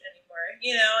this anymore,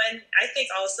 and I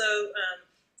think also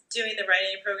doing the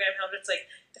writing program helped. It's like,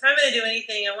 if I'm going to do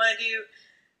anything, I want to do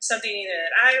something either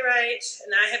that I write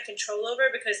and I have control over,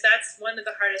 because that's one of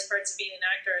the hardest parts of being an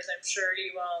actor, as I'm sure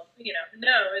you all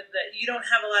know, is that you don't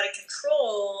have a lot of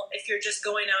control if you're just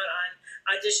going out on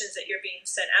auditions that you're being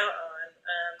sent out on,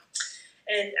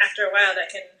 and after a while that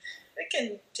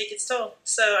can take its toll.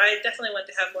 So I definitely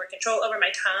want to have more control over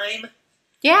my time.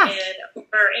 Yeah. And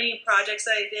over any projects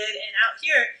that I did. And out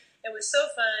here, it was so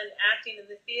fun acting in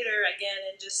the theater again,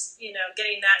 and just,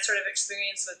 getting that sort of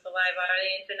experience with the live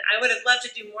audience. And I would have loved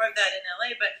to do more of that in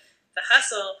LA, but the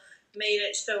hustle made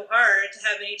it so hard to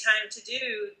have any time to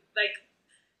do, like,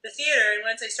 the theater. And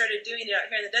once I started doing it out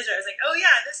here in the desert, I was like, oh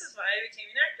yeah, this is why I became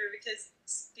an actor, because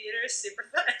theater is super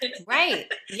fun. Right.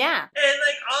 Yeah. And,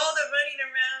 like, all the running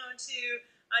around to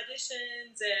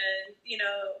auditions and,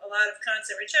 a lot of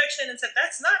constant rejection and stuff,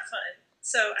 that's not fun.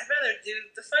 So I'd rather do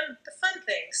the fun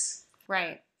things.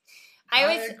 Right. I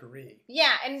always agree.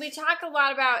 Yeah, and we talk a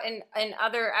lot about in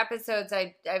other episodes.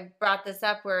 I've brought this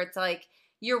up where it's like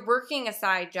you're working a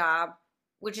side job,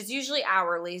 which is usually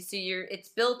hourly, so it's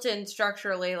built in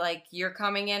structurally. Like you're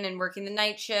coming in and working the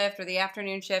night shift or the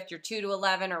afternoon shift, you're 2 to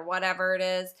 11 or whatever it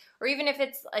is, or even if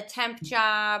it's a temp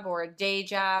job or a day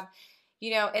job.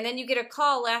 And then you get a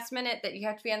call last minute that you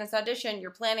have to be on this audition.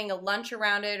 You're planning a lunch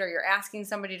around it, or you're asking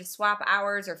somebody to swap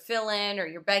hours or fill in, or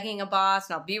you're begging a boss,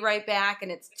 and I'll be right back.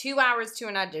 And it's 2 hours to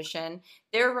an audition.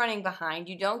 They're running behind.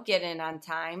 You don't get in on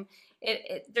time.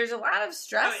 There's a lot of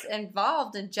stress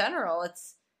involved in general.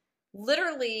 It's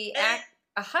literally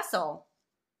a hustle.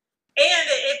 And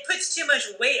it puts too much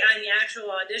weight on the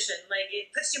actual audition. Like, it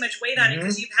puts too much weight on it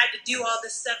because you've had to do all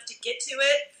this stuff to get to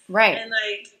it. Right. And,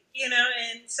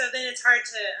 and so then it's hard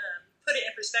to put it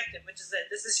in perspective, which is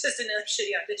that this is just another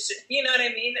shitty audition. You know what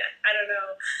I mean? I don't know.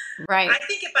 Right. I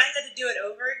think if I had to do it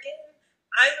over again,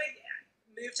 I would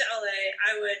move to LA.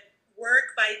 I would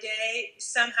work by day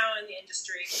somehow in the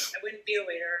industry. I wouldn't be a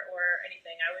waiter or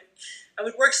anything. I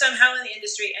would work somehow in the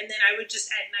industry, and then I would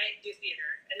just at night do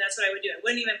theater. And that's what I would do. I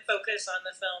wouldn't even focus on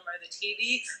the film or the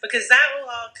TV, because that will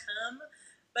all come.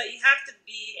 But you have to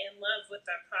be in love with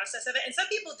the process of it. And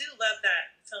some people do love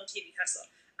that film TV hustle.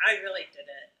 I really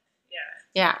didn't. Yeah.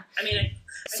 Yeah. I mean, I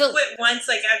quit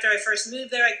once, like after I first moved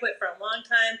there. I quit for a long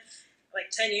time,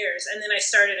 like 10 years. And then I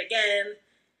started again.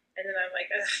 And then I'm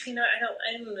like, I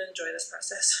don't enjoy this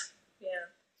process. Yeah.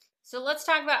 So let's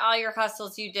talk about all your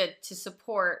hustles you did to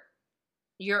support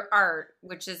your art,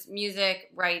 which is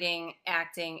music, writing,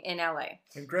 acting in LA.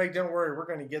 And Greg, don't worry, we're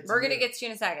going to get to you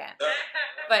in a second.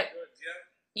 But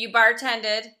you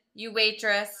bartended, you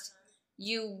waitressed,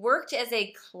 you worked as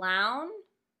a clown.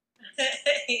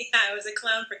 Yeah, I was a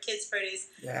clown for kids' parties.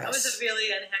 Yes. I was a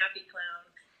really unhappy clown.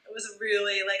 It was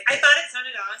really, I thought it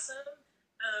sounded awesome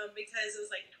because it was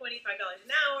like $25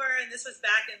 an hour, and this was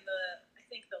back in the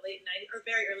late 90s or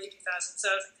very early 2000s.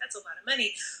 So I was like, that's a lot of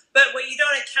money. But what you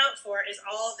don't account for is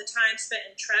all the time spent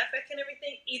in traffic and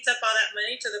everything eats up all that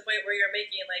money to the point where you're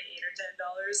making like $8 or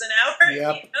 $10 an hour.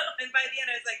 Yep. And by the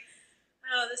end, I was like,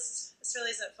 oh, this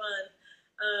really isn't fun.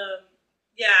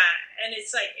 Yeah, and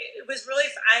it's like it was really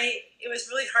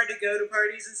hard to go to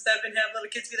parties and stuff and have little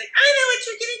kids be like, I know what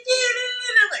you're gonna do,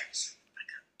 and I'm like,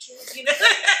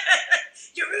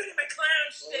 you're ruining my clown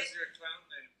shit. What was your clown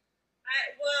name?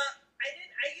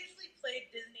 I usually played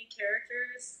Disney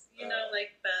characters,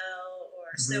 like Belle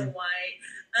or Snow White.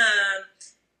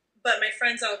 But my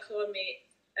friends all called me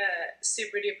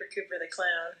Super Duper Cooper the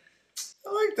Clown. I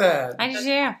like that. I do.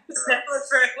 Yeah. That was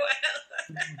for a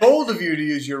while. Bold of you to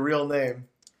use your real name.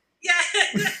 Yeah.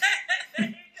 It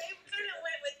kind of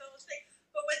went with those things.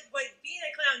 But what being a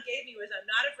clown gave me was I'm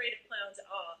not afraid of clowns at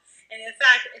all. And in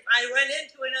fact, if I run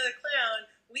into another clown,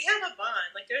 we have a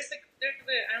bond. Like there's I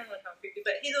don't know how creepy,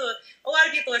 but a lot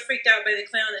of people are freaked out by the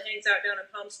clown that hangs out down in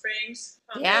Palm Springs.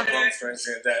 Palm Springs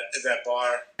is that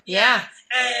bar. Yeah.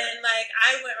 And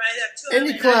I went right up to him.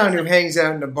 Any clown who hangs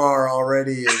out in a bar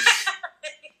already is.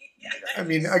 I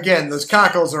mean, again, those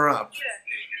cockles are up.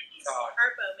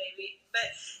 Harpo, maybe. But,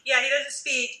 yeah, he doesn't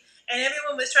speak. And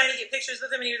everyone was trying to get pictures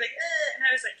with him, and he was like, and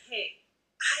I was like, hey,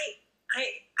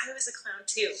 I was a clown,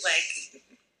 too. Like,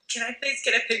 can I please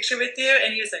get a picture with you?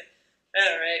 And he was like,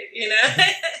 all right, He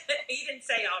didn't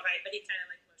say all right, but he kind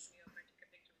of, pushed me over and took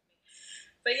a picture with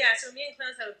me. But, yeah, so me and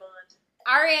clowns have a bond.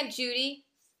 Our Aunt Judy,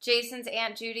 Jason's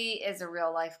Aunt Judy, is a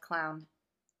real-life clown.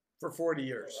 For 40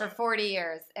 years. For 40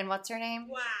 years. And what's her name?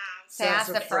 Wow.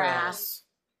 Sassafras.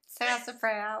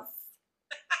 Sassafras.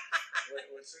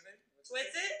 What's her name?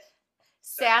 What's it?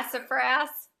 Sassafras.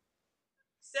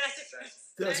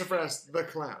 Sassafras, the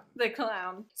clown. The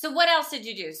clown. So what else did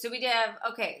you do? So we did have,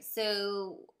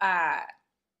 So I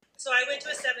went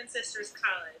to a Seven Sisters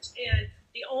college, and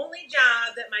the only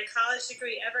job that my college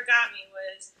degree ever got me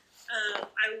was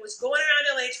I was going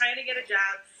around LA trying to get a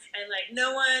job, and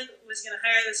no one was going to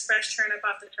hire this fresh turnip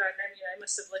off the truck. I mean, I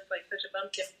must have looked like such a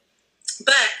bumpkin.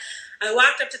 But I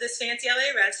walked up to this fancy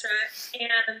LA restaurant,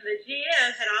 and the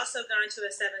GM had also gone to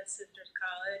a Seven Sisters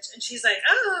college, and she's like,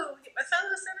 oh, a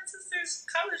fellow Seven Sisters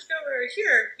college goer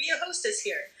here, be a hostess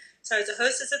here. So I was a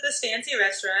hostess at this fancy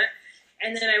restaurant,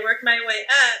 and then I worked my way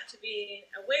up to being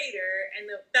a waiter, and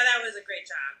that was a great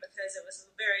job because it was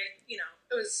very,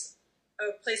 it was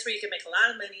a place where you could make a lot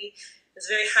of money. It was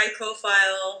very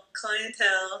high-profile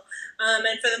clientele.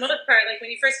 And for the most part, when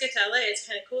you first get to LA, it's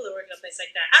kind of cool to work at a place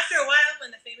like that. After a while,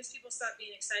 when the famous people stop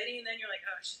being exciting, then you're like,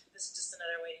 oh, this is just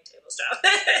another waiting tables job.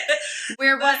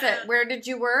 Where was it? Where did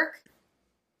you work?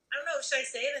 I don't know. Should I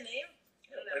say the name?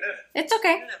 I don't know. It's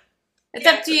okay. I don't know. It's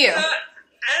up to you.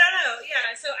 I don't know.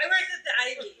 Yeah. So I worked at the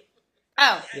Ivy.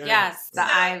 Oh, Yeah. yes, the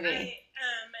So Ivy.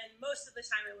 And most of the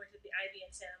time I worked at the Ivy in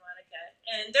Santa Monica.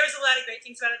 And there's a lot of great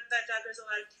things about that job. There's a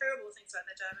lot of terrible things about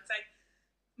that job. In fact,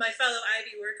 my fellow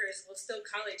Ivy workers will still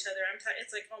call each other.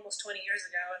 It's like almost 20 years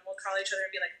ago, and we'll call each other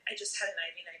and be like, I just had an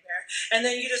Ivy nightmare. And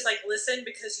then you just like listen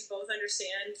because you both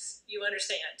understand. You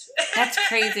understand. That's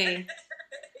crazy.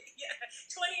 Yeah.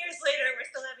 20 years later, we're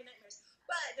still having nightmares.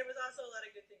 But there was also a lot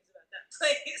of good things about that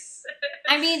place.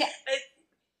 I mean,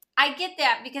 I get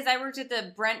that because I worked at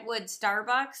the Brentwood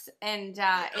Starbucks, and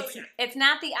it's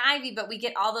not the Ivy, but we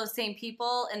get all those same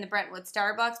people in the Brentwood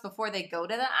Starbucks before they go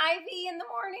to the Ivy in the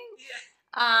morning.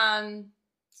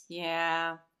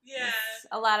 Yeah. It's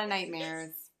a lot of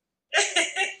nightmares. Yeah,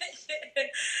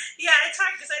 it's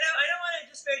hard because I don't want to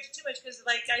disparage it too much because,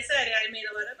 like I said, I made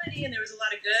a lot of money and there was a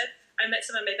lot of good. I met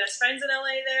some of my best friends in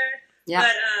LA there. Yeah.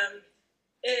 But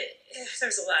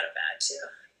there's a lot of bad too.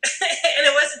 And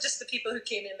it wasn't just the people who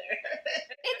came in there.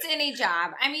 It's any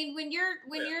job. I mean, when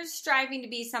you're striving to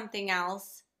be something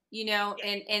else,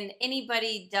 and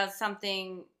anybody does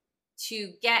something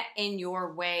to get in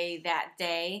your way that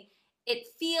day, it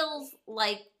feels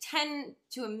like 10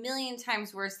 to a million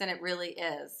times worse than it really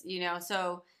is,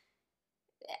 So,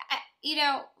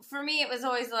 for me, it was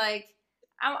always like,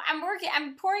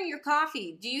 I'm pouring your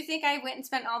coffee. Do you think I went and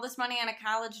spent all this money on a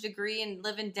college degree and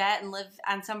live in debt and live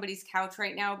on somebody's couch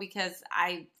right now because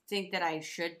I think that I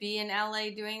should be in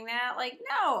LA doing that? Like,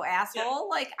 no, asshole. Yeah.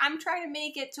 Like, I'm trying to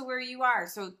make it to where you are.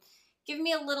 So give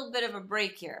me a little bit of a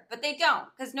break here. But they don't,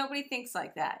 because nobody thinks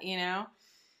like that, So...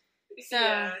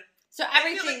 Yeah. So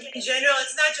everything, I feel like in general,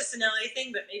 it's not just an LA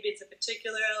thing, but maybe it's a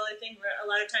particular LA thing where a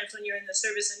lot of times when you're in the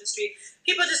service industry,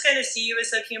 people just kind of see you as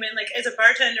subhuman. Like as a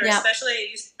bartender, especially,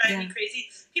 it used to drive me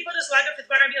crazy. People just walk up to the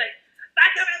bar and be like,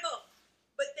 "Bacamelo,"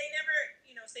 but they never,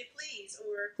 say please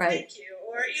or thank you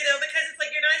or because it's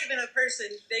like you're not even a person.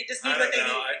 They just need what they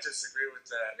need. I disagree with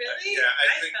that. Really?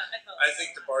 I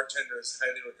think the bartender is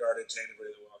highly regarded to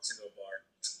anybody that walks into a bar.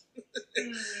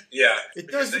 Yeah,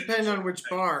 it does depend on which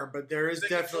bar, but there is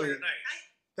definitely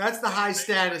that's the high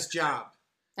status job.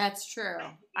 That's true.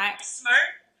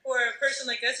 Smart for a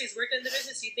person like us who's worked in the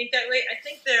business, you think that way. I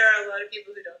think there are a lot of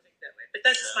people who don't think that way, but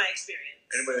that's just my experience.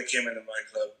 Anybody that came into my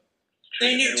club,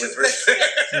 they knew to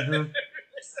respect.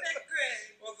 Respect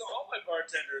grade. Well, all my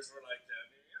bartenders were like that.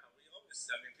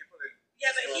 I mean, people didn't.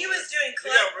 Yeah, but he was doing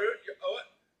club. You got rude.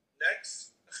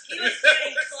 Next. He was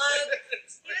doing club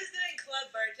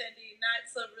bartending, not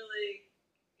some really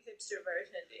hipster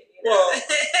bartending. Well,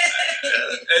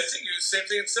 I think the same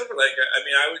thing in Silver Lake. I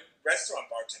mean, restaurant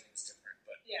bartending is different,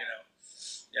 but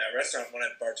restaurant when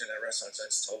I bartend at restaurants,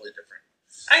 that's totally different.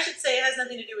 I should say it has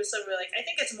nothing to do with Silver Lake. I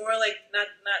think it's more like not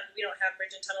we don't have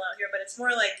Bridge and Tunnel out here, but it's more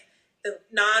like the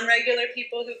non-regular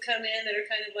people who come in that are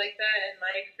kind of like that in my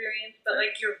experience. But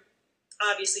like your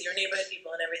neighborhood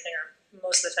people and everything are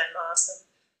most of the time awesome.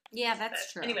 Yeah,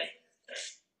 that's true. Anyway,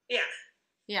 yeah.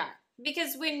 Yeah,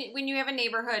 because when you have a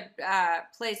neighborhood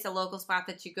place, a local spot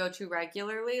that you go to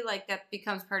regularly, like that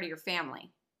becomes part of your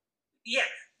family. Yeah.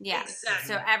 Yeah. Exactly.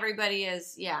 So everybody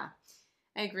is, I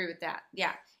agree with that.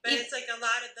 Yeah. But it's like a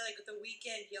lot of the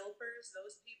weekend Yelpers,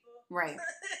 those people. Right.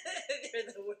 They're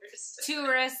the worst.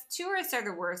 Tourists are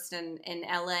the worst in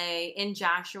LA, in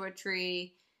Joshua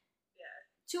Tree.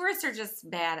 Tourists are just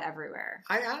bad everywhere.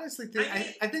 I honestly think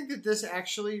I think that this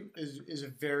actually is a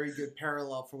very good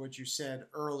parallel for what you said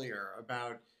earlier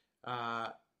about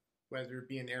whether it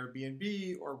be an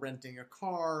Airbnb or renting a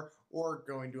car or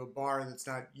going to a bar that's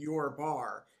not your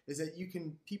bar, is that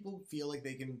people feel like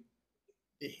they can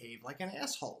behave like an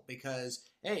asshole because,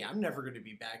 hey, I'm never going to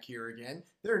be back here again.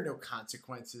 There are no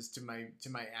consequences to my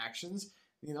actions.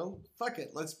 Fuck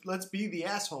it. Let's be the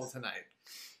asshole tonight.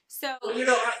 So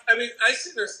I mean, I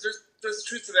see there's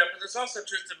truth to that, but there's also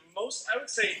truth to most. I would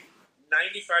say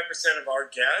 95% of our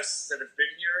guests that have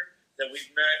been here that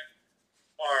we've met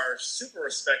are super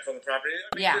respectful of the property.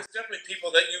 I mean, there's definitely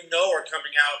people that are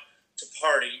coming out to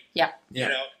party. Yeah.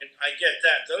 And I get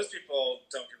that. Those people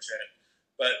don't give a shit.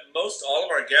 But all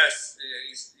of our guests,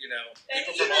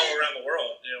 people from all around the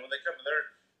world, when they come,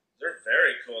 they're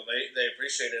very cool. They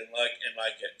appreciate it and like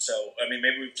it. So I mean,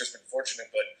 maybe we've just been fortunate,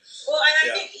 but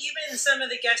I think even some of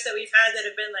the guests that we've had that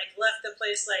have been like left the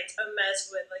place like a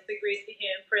mess with like the greasy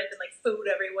handprint and like food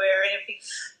everywhere and everything.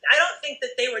 I don't think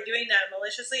that they were doing that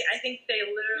maliciously. I think they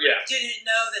literally didn't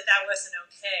know that wasn't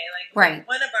okay. Like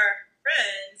one of our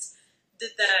friends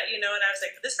did that, and I was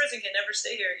like, this person can never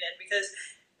stay here again because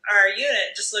our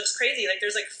unit just looks crazy. Like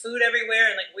there's like food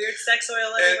everywhere and like weird sex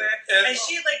oil everywhere. And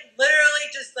she like literally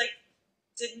just like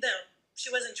didn't know. She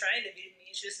wasn't trying to be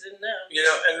mean. She just didn't know.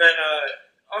 And then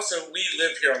also we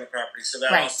live here on the property, so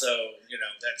that Right. also, you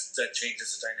know, that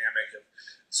changes the dynamic of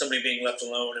somebody being left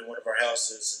alone in one of our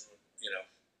houses, and, you know.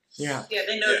 Yeah. Yeah,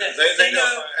 they know that. They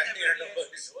know. everybody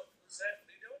What was that? What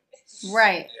are you doing?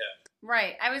 Right. Yeah.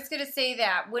 Right. I was going to say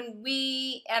that when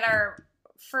we, at our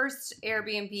first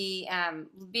Airbnb,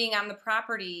 being on the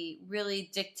property really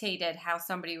dictated how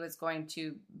somebody was going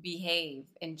to behave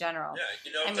in general. Yeah,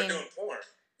 you know, if I they're mean- doing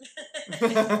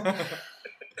porn.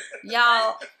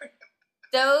 Y'all,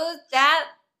 that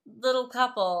little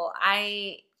couple,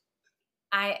 I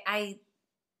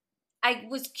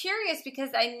was curious because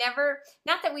I never,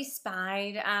 not that we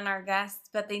spied on our guests,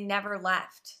 but they never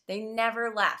left. They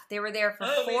never left. They were there for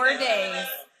 4 days.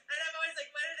 And I'm always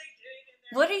like, what are they doing in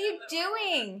there? What are you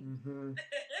doing? Mm-hmm.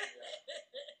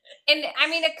 And I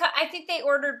mean, I think they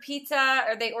ordered pizza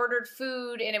or they ordered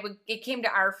food, and it came to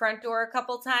our front door a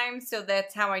couple times, so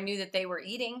that's how I knew that they were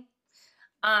eating.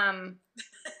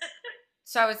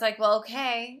 So I was like, well,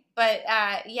 okay, but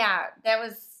yeah, that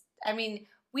was. I mean,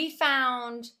 we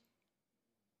found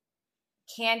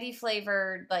candy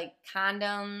flavored like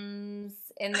condoms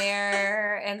in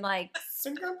there, and like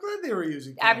I'm glad they were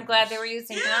using. I'm glad condoms. they were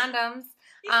using Yeah. condoms.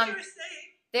 You were safe.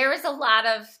 There was a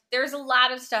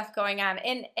lot of stuff going on,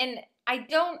 and I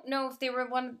don't know if they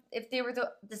were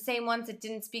the same ones that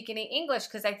didn't speak any English,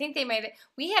 because I think they made it.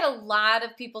 We had a lot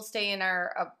of people stay in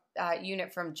our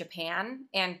unit from Japan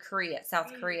and Korea,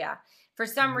 South Korea. For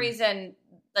some reason,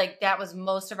 like that was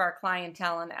most of our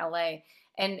clientele in LA,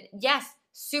 and yes,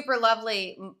 super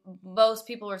lovely. Most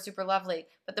people were super lovely,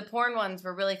 but the porn ones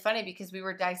were really funny because we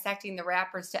were dissecting the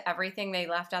wrappers to everything they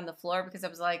left on the floor, because I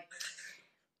was like,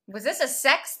 was this a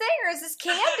sex thing or is this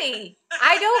candy?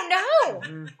 I don't know.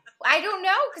 Mhm. I don't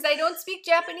know because I don't speak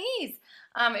Japanese.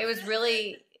 It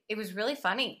was really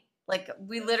funny. Like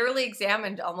we literally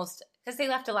examined almost, because they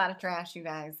left a lot of trash, you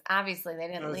guys. Obviously, they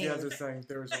That didn't was leave. the other thing.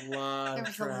 There was a lot. There of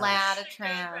was trash. a lot of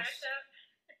trash.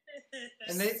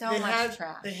 And they So much had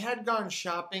trash. they had gone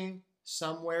shopping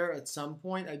somewhere at some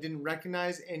point. I didn't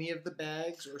recognize any of the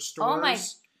bags or stores. Oh my-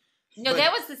 No, But-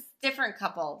 that was this different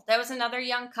couple. That was another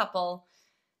young couple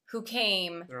who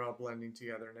came. They're all blending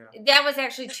together now. That was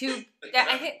actually two.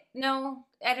 I think no,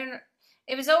 I don't know.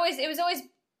 It was always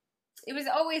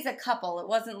a couple. It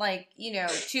wasn't like,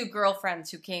 two girlfriends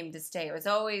who came to stay. It was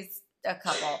always a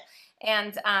couple.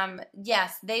 And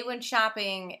yes, they went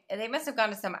shopping. They must have gone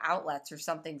to some outlets or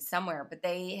something somewhere, but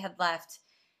they had left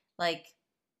like,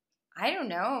 I don't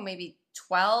know, maybe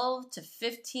 12 to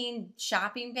 15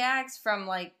 shopping bags from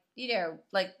like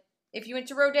if you went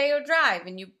to Rodeo Drive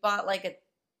and you bought like a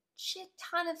shit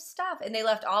ton of stuff, and they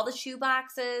left all the shoe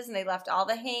boxes and they left all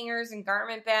the hangers and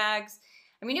garment bags.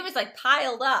 I mean, it was like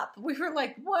piled up. We were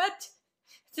like, what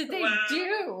did they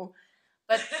do?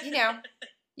 But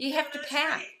you have to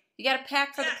pack. You got to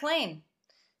pack for the plane.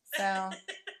 So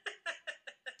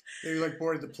They like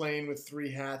boarded the plane with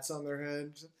 3 hats on their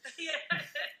heads. Yeah.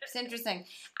 it's interesting.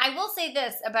 I will say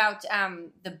this about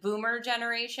the boomer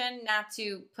generation, not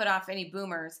to put off any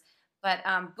boomers, but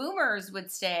boomers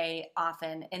would stay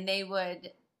often, and they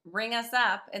would ring us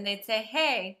up and they'd say,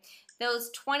 hey,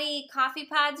 those 20 coffee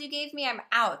pods you gave me, I'm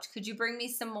out. Could you bring me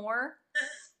some more?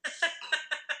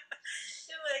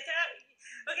 You're like,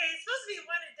 okay, it's supposed to be 1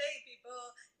 a day, people,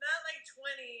 not like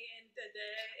 20 in a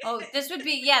day. Oh, this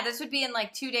would be in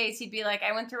like 2 days. He'd be like,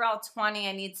 I went through all 20.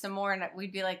 I need some more. And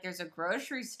we'd be like, there's a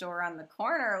grocery store on the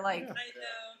corner. Like, I know.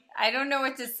 I don't know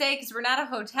what to say because we're not a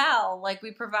hotel. Like,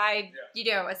 we provide,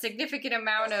 a significant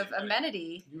amount of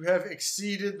amenity. You have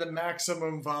exceeded the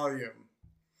maximum volume.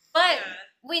 But Yeah.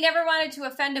 we never wanted to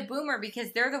offend a boomer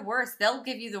because they're the worst. They'll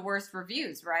give you the worst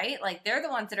reviews, right? Like, they're the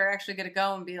ones that are actually going to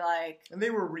go and be like, And they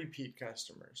were repeat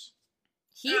customers.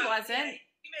 he Yeah, wasn't.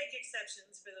 you make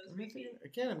exceptions for those people.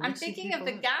 Again, I'm thinking of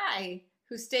the guy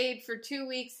who stayed for 2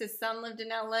 weeks. His son lived in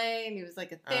LA and he was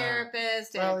like a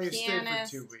therapist and Well, a he pianist.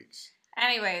 stayed for 2 weeks.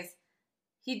 Anyways,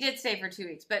 he did stay for 2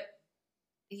 weeks, but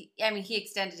he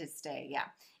extended his stay. Yeah.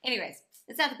 Anyways,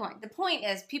 it's not the point. The point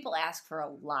is people ask for a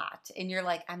lot and you're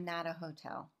like, I'm not a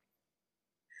hotel.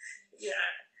 Yeah.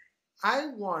 I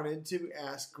wanted to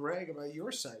ask Greg about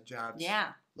your side jobs.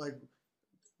 Yeah. Like,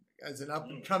 as an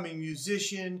up-and-coming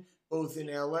musician, both in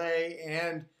LA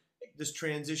and this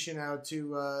transition out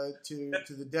to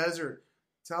the desert.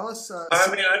 Tell us. I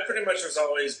mean, I pretty much was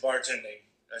always bartending.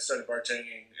 I started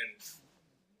bartending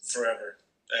forever,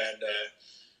 and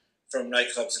from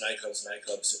nightclubs to nightclubs to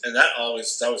nightclubs, and that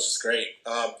was just great.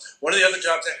 One of the other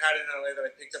jobs I had in LA that I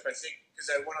picked up, I think, because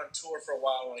I went on tour for a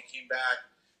while. When I came back,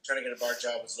 trying to get a bar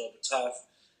job was a little bit tough,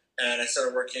 and I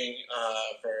started working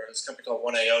for this company called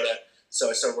One Iota. So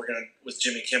I started working with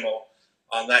Jimmy Kimmel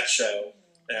on that show,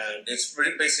 And it's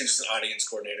basically just an audience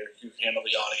coordinator. You handle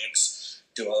the audience,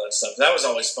 do all that stuff. That was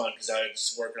always fun because I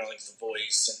was working on like The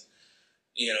Voice and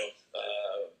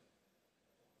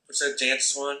what's that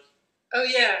dance one? Oh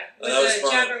yeah, with the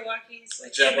Jabberwockies.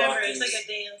 Like, I remember it was like a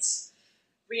dance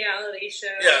reality show.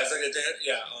 Yeah, it's like a dance.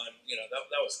 Yeah, on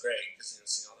that was great because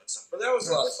seeing all that stuff. But that was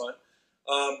a lot of fun.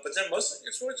 But then mostly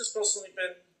it's really just mostly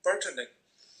been bartending.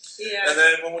 Yeah. And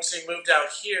then when we moved out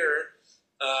here,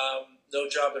 no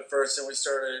job at first, and we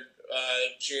started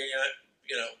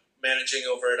managing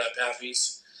over at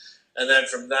Pappy's. And then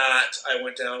from that, I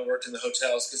went down and worked in the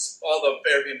hotels because all the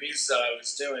Airbnbs that I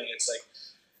was doing, it's like.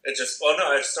 I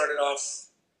started off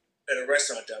at a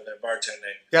restaurant down there,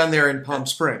 bartending. Down there in Palm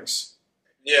Springs.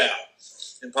 Yeah,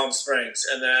 in Palm Springs.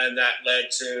 And then that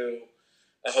led to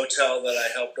a hotel that I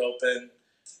helped open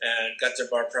and got their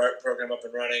bar program up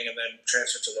and running, and then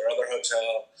transferred to their other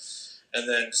hotel. And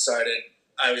then decided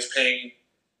I was paying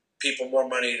people more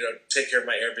money to take care of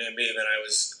my Airbnb than I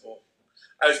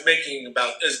was making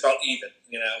about even,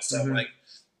 So I'm like,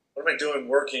 what am I doing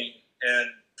working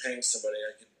and paying somebody?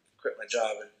 I could quit my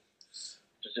job and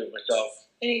just do it myself.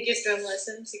 And he gives drum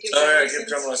lessons. I give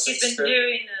drum lessons. He's been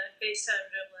doing FaceTime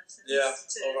drum lessons. Yeah.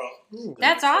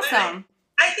 That's awesome.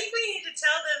 I think we need to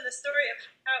tell them the story of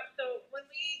how. So when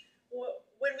we were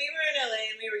in LA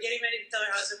and we were getting ready to sell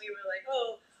our house, and we were like,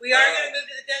 "Oh, we are going to move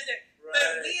to the desert," right.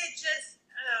 But we had just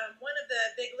one of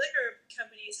the big liquor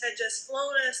companies had just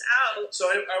flown us out.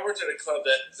 So I worked at a club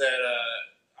that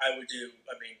I would do.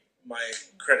 I mean, my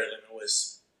credit limit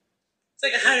was. It's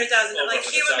like $100,000. Like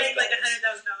he would make like $100,000.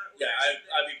 Yeah,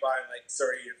 I'd be buying like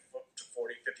 $30,000 to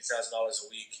 $40,000, $50,000 a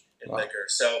week in liquor.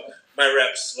 So my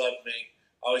reps loved me.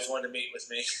 Always wanted to meet with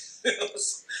me.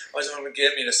 Always wanted to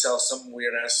get me to sell some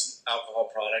weird ass alcohol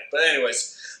product. But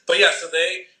yeah. So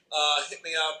they hit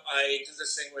me up. I did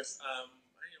this thing with I don't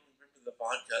even remember the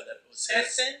vodka that it was.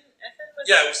 Effin?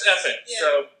 Yeah, it was Effin. Yeah.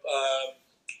 So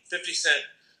 50 Cent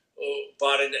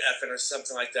bought into Effin or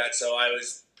something like that. So I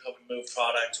was helping move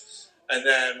product. And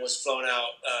then was flown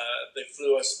out. They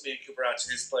flew us, me and Cooper, out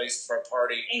to his place for a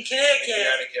party in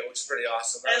Connecticut, which is pretty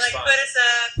awesome. That and was like fun. put us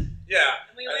up. Yeah,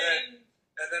 and we went.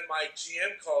 And then my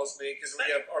GM calls me because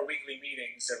we have our weekly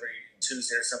meetings every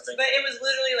Tuesday or something. But it was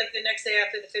literally like the next day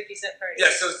after the 50 Cent party.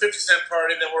 Yeah, so it was 50 Cent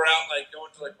party. Then we're out like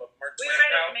going to like what Mark Twain. We were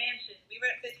at a mansion. We were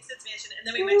at 50 Cent's mansion, and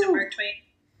then we went to Mark Twain.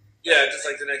 Yeah, just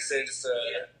like the next day, just all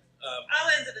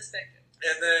ends of the spectrum.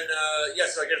 And then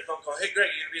so I get a phone call. Hey, Greg,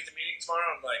 you gonna be at the meeting tomorrow?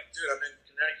 I'm like, dude, I'm in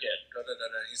Connecticut.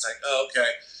 He's like, oh,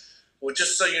 okay. Well,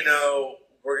 just so you know,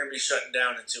 we're gonna be shutting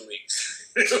down in 2 weeks.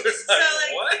 It was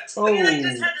like, what? We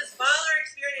just had this baller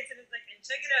experience, and it's like, and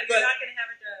check it out, you're not gonna have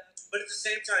a job. But at the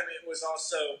same time, it was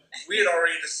also we had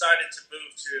already decided to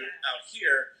move to out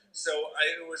here. So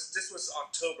this was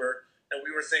October, and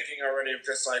we were thinking already of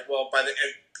just like, well, by the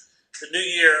new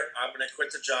year, I'm gonna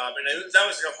quit the job, and that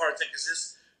was a hard thing because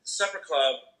this supper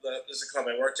club, this is a club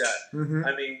I worked at. Mm-hmm.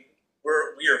 I mean.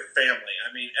 We are family. I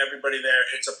mean, everybody there.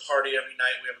 It's a party every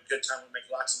night. We have a good time. We make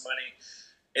lots of money,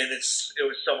 and it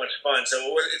was so much fun. So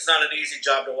it's not an easy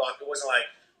job to walk. It wasn't like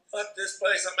fuck this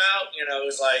place, I'm out. It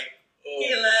was like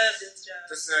he loved his job.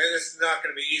 This is not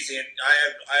going to be easy. And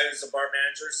I was a bar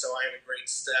manager, so I had a great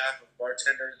staff of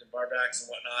bartenders and barbacks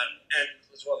and whatnot, and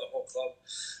as well the whole club.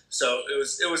 So it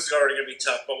was already going to be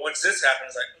tough. But once this happened, I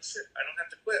was like, oh shit, I don't have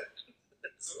to quit.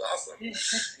 This is awesome.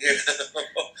 Yeah,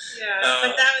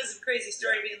 but that was a crazy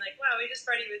story being like, wow, we just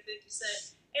partied with 50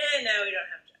 Cent, and now we don't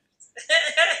have jobs.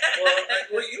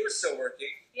 well, you were still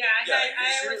working. Yeah,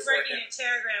 I was working at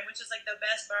Terragram, which is like the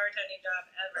best bartending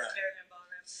job ever, Terragram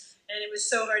Ballroom. And it was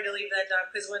so hard to leave that job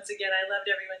because, once again, I loved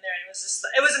everyone there. And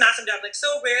it was an awesome job. Like,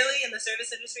 so rarely in the service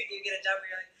industry do you get a job where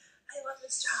you're like, I love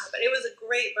this job. But it was a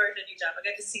great bartending job. I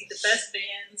got to see the best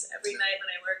bands every night when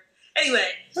I worked.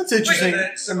 Anyway, that's interesting.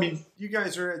 I mean, you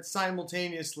guys are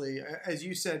simultaneously, as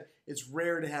you said, it's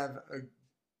rare to have a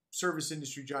service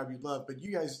industry job you love, but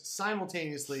you guys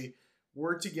simultaneously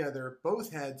were together,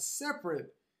 both had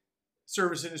separate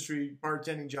service industry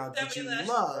bartending jobs that you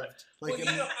loved. Like, you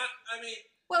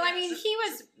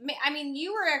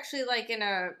were actually like in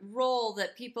a role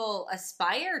that people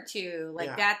aspire to,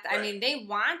 like that. Right. I mean, they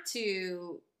want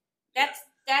to. That's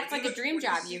like a dream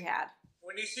job you had.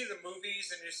 When you see the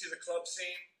movies and you see the club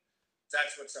scene,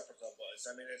 that's what Supper Club was.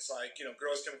 I mean, it's like,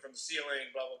 girls coming from the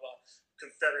ceiling, blah, blah, blah,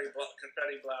 confetti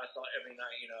blast every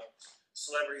night,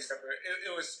 celebrities everywhere.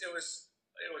 It was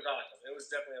awesome. It was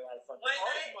definitely a lot of fun.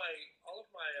 All of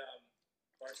my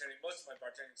bartending, most of my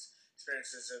bartending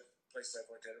experiences at places I've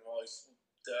worked at have always,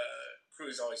 the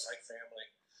crew's always like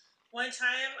family. One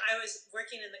time I was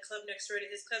working in the club next door to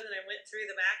his club, and I went through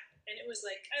the back, and it was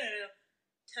like, I don't know,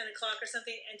 10 o'clock or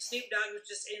something, and Snoop Dogg was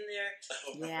just in there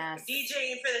Yes.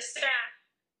 DJing for the staff.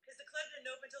 Because the club didn't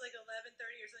open until like 11:30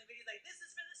 or something, but he's like, this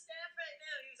is for the staff right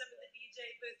now. He was up at the DJ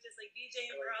booth just like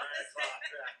DJing for all the staff.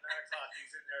 9 o'clock,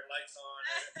 he's in there, lights on.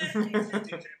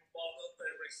 DJ ball,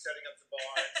 everybody's setting up the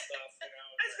bar and stuff, you know.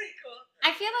 That's pretty cool.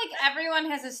 I feel like everyone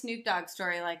has a Snoop Dogg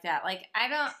story like that. Like,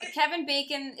 Kevin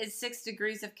Bacon is 6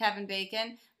 degrees of Kevin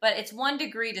Bacon, but it's 1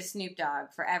 degree to Snoop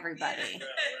Dogg for everybody. Yeah,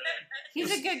 right.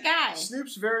 He's a good guy.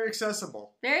 Snoop's very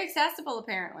accessible. Very accessible,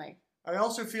 apparently. I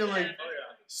also feel like Oh,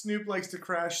 yeah. Snoop likes to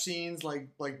crash scenes like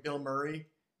Bill Murray,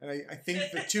 and I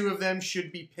think the two of them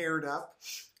should be paired up.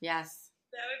 Yes.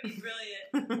 That would be brilliant.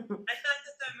 I thought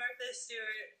that the Martha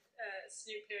Stewart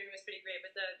Snoop pairing was pretty great,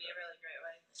 but that would be a really great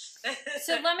one.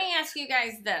 So let me ask you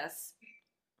guys this.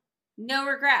 No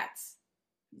regrets.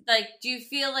 Like, do you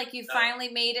feel like you finally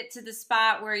made it to the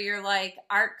spot where you're like,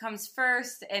 art comes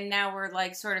first, and now we're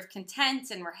like sort of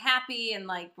content and we're happy and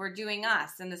like we're doing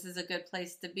us, and this is a good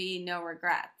place to be, no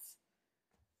regrets?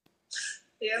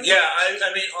 Yeah,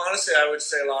 I mean, honestly, I would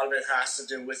say a lot of it has to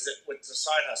do with the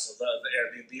side hustle, the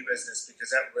Airbnb business,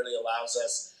 because that really allows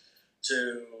us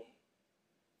to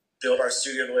build our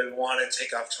studio the way we want it,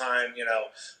 take off time, you know.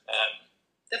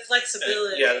 The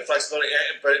flexibility. Yeah, the flexibility.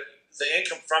 But the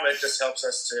income from it just helps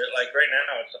us to, like right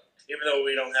now, even though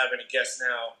we don't have any guests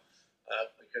now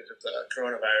because of the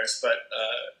coronavirus, but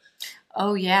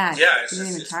oh, yeah. yeah, We didn't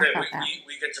even it's talk great. about that.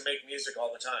 We get to make music all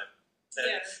the time. And,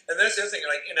 Yeah. and that's the other thing,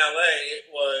 like in LA, it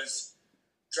was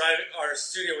driving, our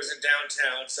studio was in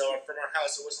downtown, so from our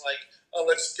house, it wasn't like, oh,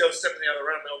 let's go step in the other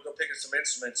room and we'll go pick up some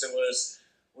instruments. It was,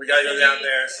 we got to go down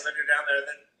there, so then you're down there, and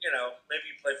then, you know,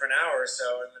 maybe you play for an hour or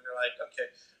so, and then you're like,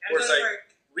 okay, Gotta whereas go to like, work.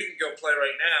 we can go play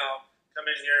right now, come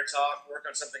in here, talk, work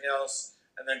on something else,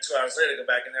 and then 2 hours later go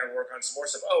back in there and work on some more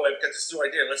stuff. Oh, I've got this new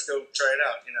idea, let's go try it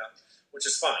out, you know, which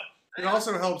is fun. It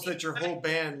also helps that your whole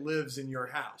band lives in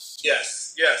your house.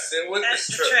 Yes, it would. That's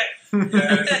It's the true. trick.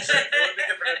 Yeah, it's true. It would be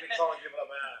different if we call and give up,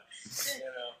 you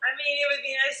know. I mean, it would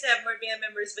be nice to have more band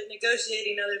members, but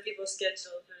negotiating other people's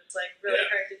schedules is like really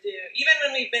hard to do. Even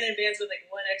when we've been in bands with like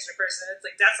one extra person, it's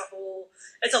like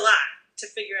it's a lot to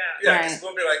figure out. Yeah, Right. because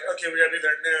we'll be like, okay, we gotta be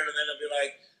there at noon, and then it'll be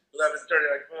like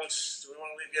 11:30. Like, well, do we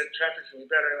want to leave get traffic? Can we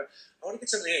better? I want to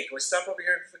get something to eat. Can we stop over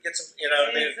here and get some? You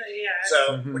know what I mean? Yeah.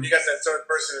 So when you got that third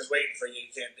person who's waiting for you,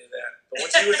 you can't do that. But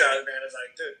once he was out of the band, it's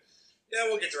like, dude, yeah,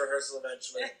 we'll get to rehearsal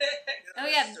eventually. You know, Oh,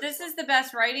 yeah, this is the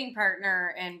best writing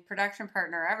partner and production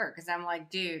partner ever, because I'm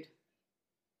like, dude,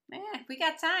 we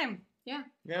got time. Yeah.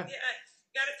 Yeah. Yeah,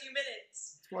 got a few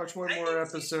minutes. Let's watch one more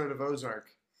episode of Ozark.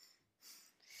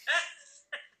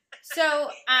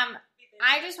 So,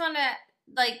 I just want to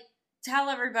tell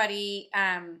everybody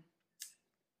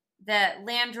that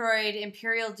Landroid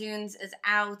Imperial Dunes is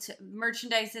out.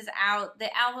 Merchandise is out. The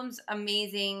album's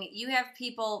amazing. You have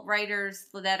writers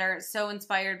that are so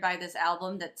inspired by this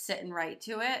album that sit and write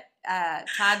to it.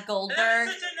 Todd Goldberg,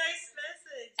 That's such a nice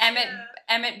message.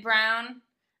 Emmett Brown.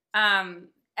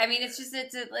 I mean,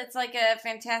 it's like a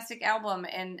fantastic album,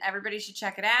 and everybody should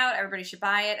check it out. Everybody should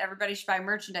buy it. Everybody should buy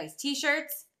merchandise,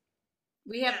 T-shirts.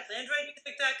 We have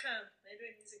LandroidMusic.com.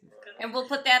 And we'll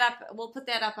put that up. We'll put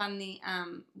that up on the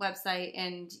website.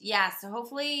 And so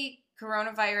hopefully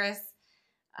coronavirus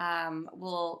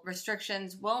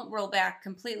restrictions won't roll back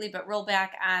completely, but roll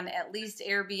back on at least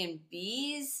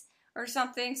Airbnbs or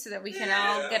something, so that we can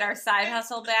all get our side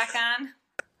hustle back on.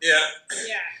 Yeah.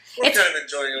 We're It's- kind of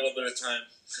enjoying a little bit of time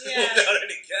without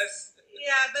any guests.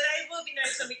 Yeah, but it will be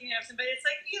nice when we can have some. But it's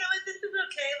like, you know what, this is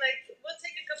okay. Like, we'll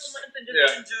take a couple months and just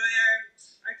enjoy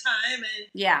our time, and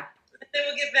then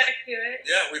we'll get back to it.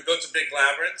 Yeah, we built a big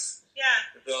labyrinth. Yeah.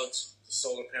 We built the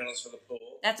solar panels for the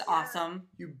pool. That's awesome.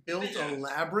 You built a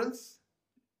labyrinth?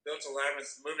 Built a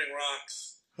labyrinth, moving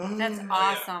rocks. That's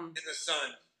awesome. In the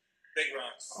sun. Big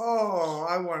rocks. Oh,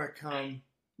 I want to come.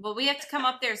 Well, we have to come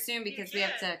up there soon because we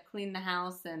have to clean the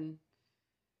house and.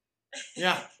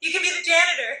 Yeah. You can be the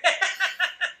janitor.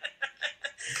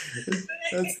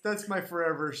 That's my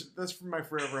forever. That's my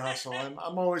forever hustle.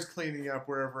 I'm always cleaning up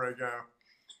wherever I go.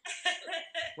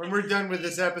 When we're done with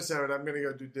this episode, I'm gonna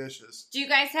go do dishes. Do you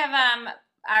guys have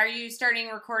Are you starting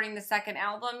recording the second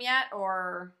album yet,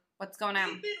 or what's going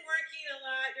on? We've been working a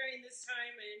lot during this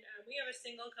time, and we have a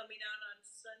single coming out on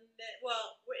Sunday.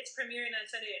 Well, it's premiering on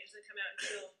Sunday. It doesn't come out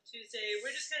until Tuesday.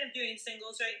 We're just kind of doing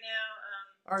singles right now.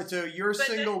 All right, so your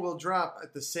single will drop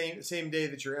at the same day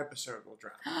that your episode will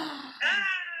drop. There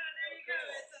you go.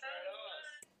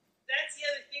 That's the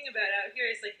other thing about out here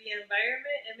is like the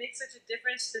environment. It makes such a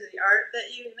difference to the art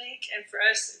that you make, and for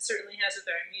us, it certainly has with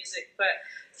our music. But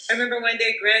I remember one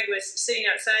day Greg was sitting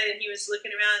outside and he was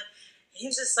looking around. And he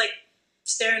was just like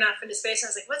staring off into space. And I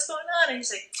was like, what's going on? And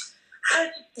he's like, I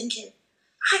was thinking,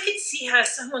 I could see how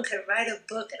someone could write a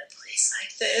book in a place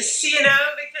like this, you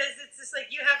know, because it's just like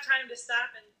you have time to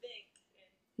stop and think. And,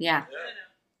 yeah. I don't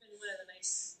know. And one of the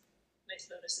nice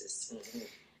bonuses.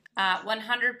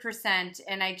 100%.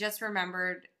 And I just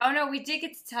remembered, oh no, we did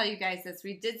get to tell you guys this.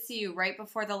 We did see you right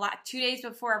before 2 days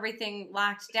before everything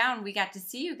locked down. We got to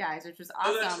see you guys, which was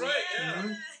awesome. Oh, that's right, yeah.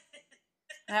 Mhm.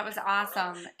 That was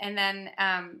awesome. And then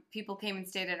people came and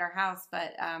stayed at our house.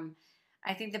 But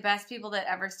I think the best people that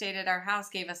ever stayed at our house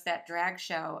gave us that drag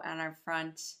show on our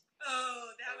front Oh,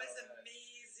 that was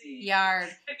amazing. yard.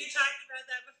 Have you talked about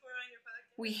that before on your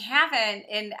podcast? We haven't,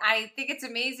 and I think it's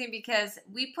amazing because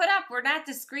we're not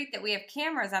discreet that we have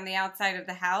cameras on the outside of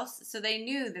the house, so they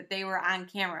knew that they were on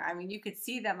camera. I mean, you could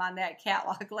see them on that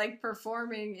catwalk, like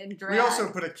performing in drag. We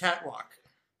also put a catwalk.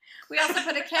 We also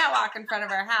put a catwalk in front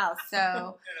of our house, so And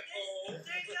a pole. There's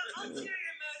no ulterior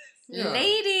motives. Yeah.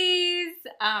 ladies,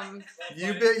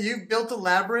 You built a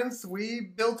labyrinth. We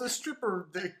built a stripper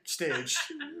stage,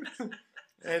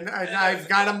 and I've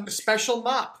got a special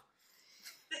mop.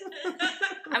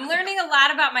 I'm learning a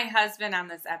lot about my husband on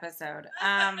this episode.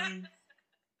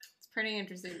 It's pretty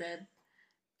interesting, babe.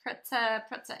 Pretty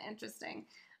interesting.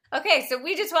 Okay, so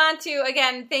we just want to,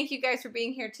 again, thank you guys for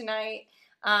being here tonight.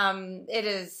 It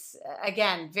is,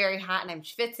 again, very hot and I'm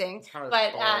schwitzing,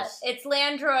 but it's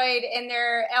Landroid and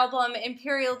their album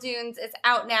Imperial Dunes is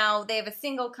out now. They have a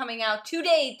single coming out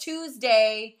today,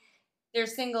 Tuesday. Their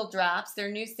single drops,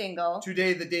 their new single.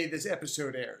 Today, the day this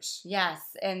episode airs.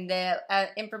 Yes, and the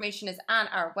information is on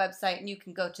our website, and you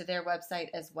can go to their website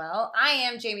as well. I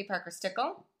am Jamie Parker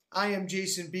Stickle. I am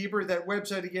Jason Bieber. That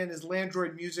website again is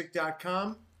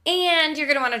landroidmusic.com. And you're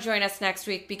going to want to join us next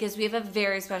week because we have a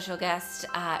very special guest,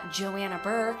 Joanna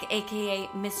Burke, a.k.a.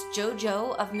 Miss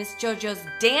JoJo of Miss JoJo's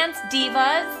Dance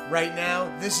Divas. Right now,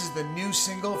 this is the new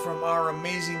single from our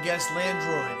amazing guest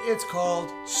Landroid. It's called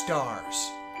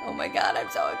Stars. Oh my God, I'm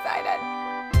so excited.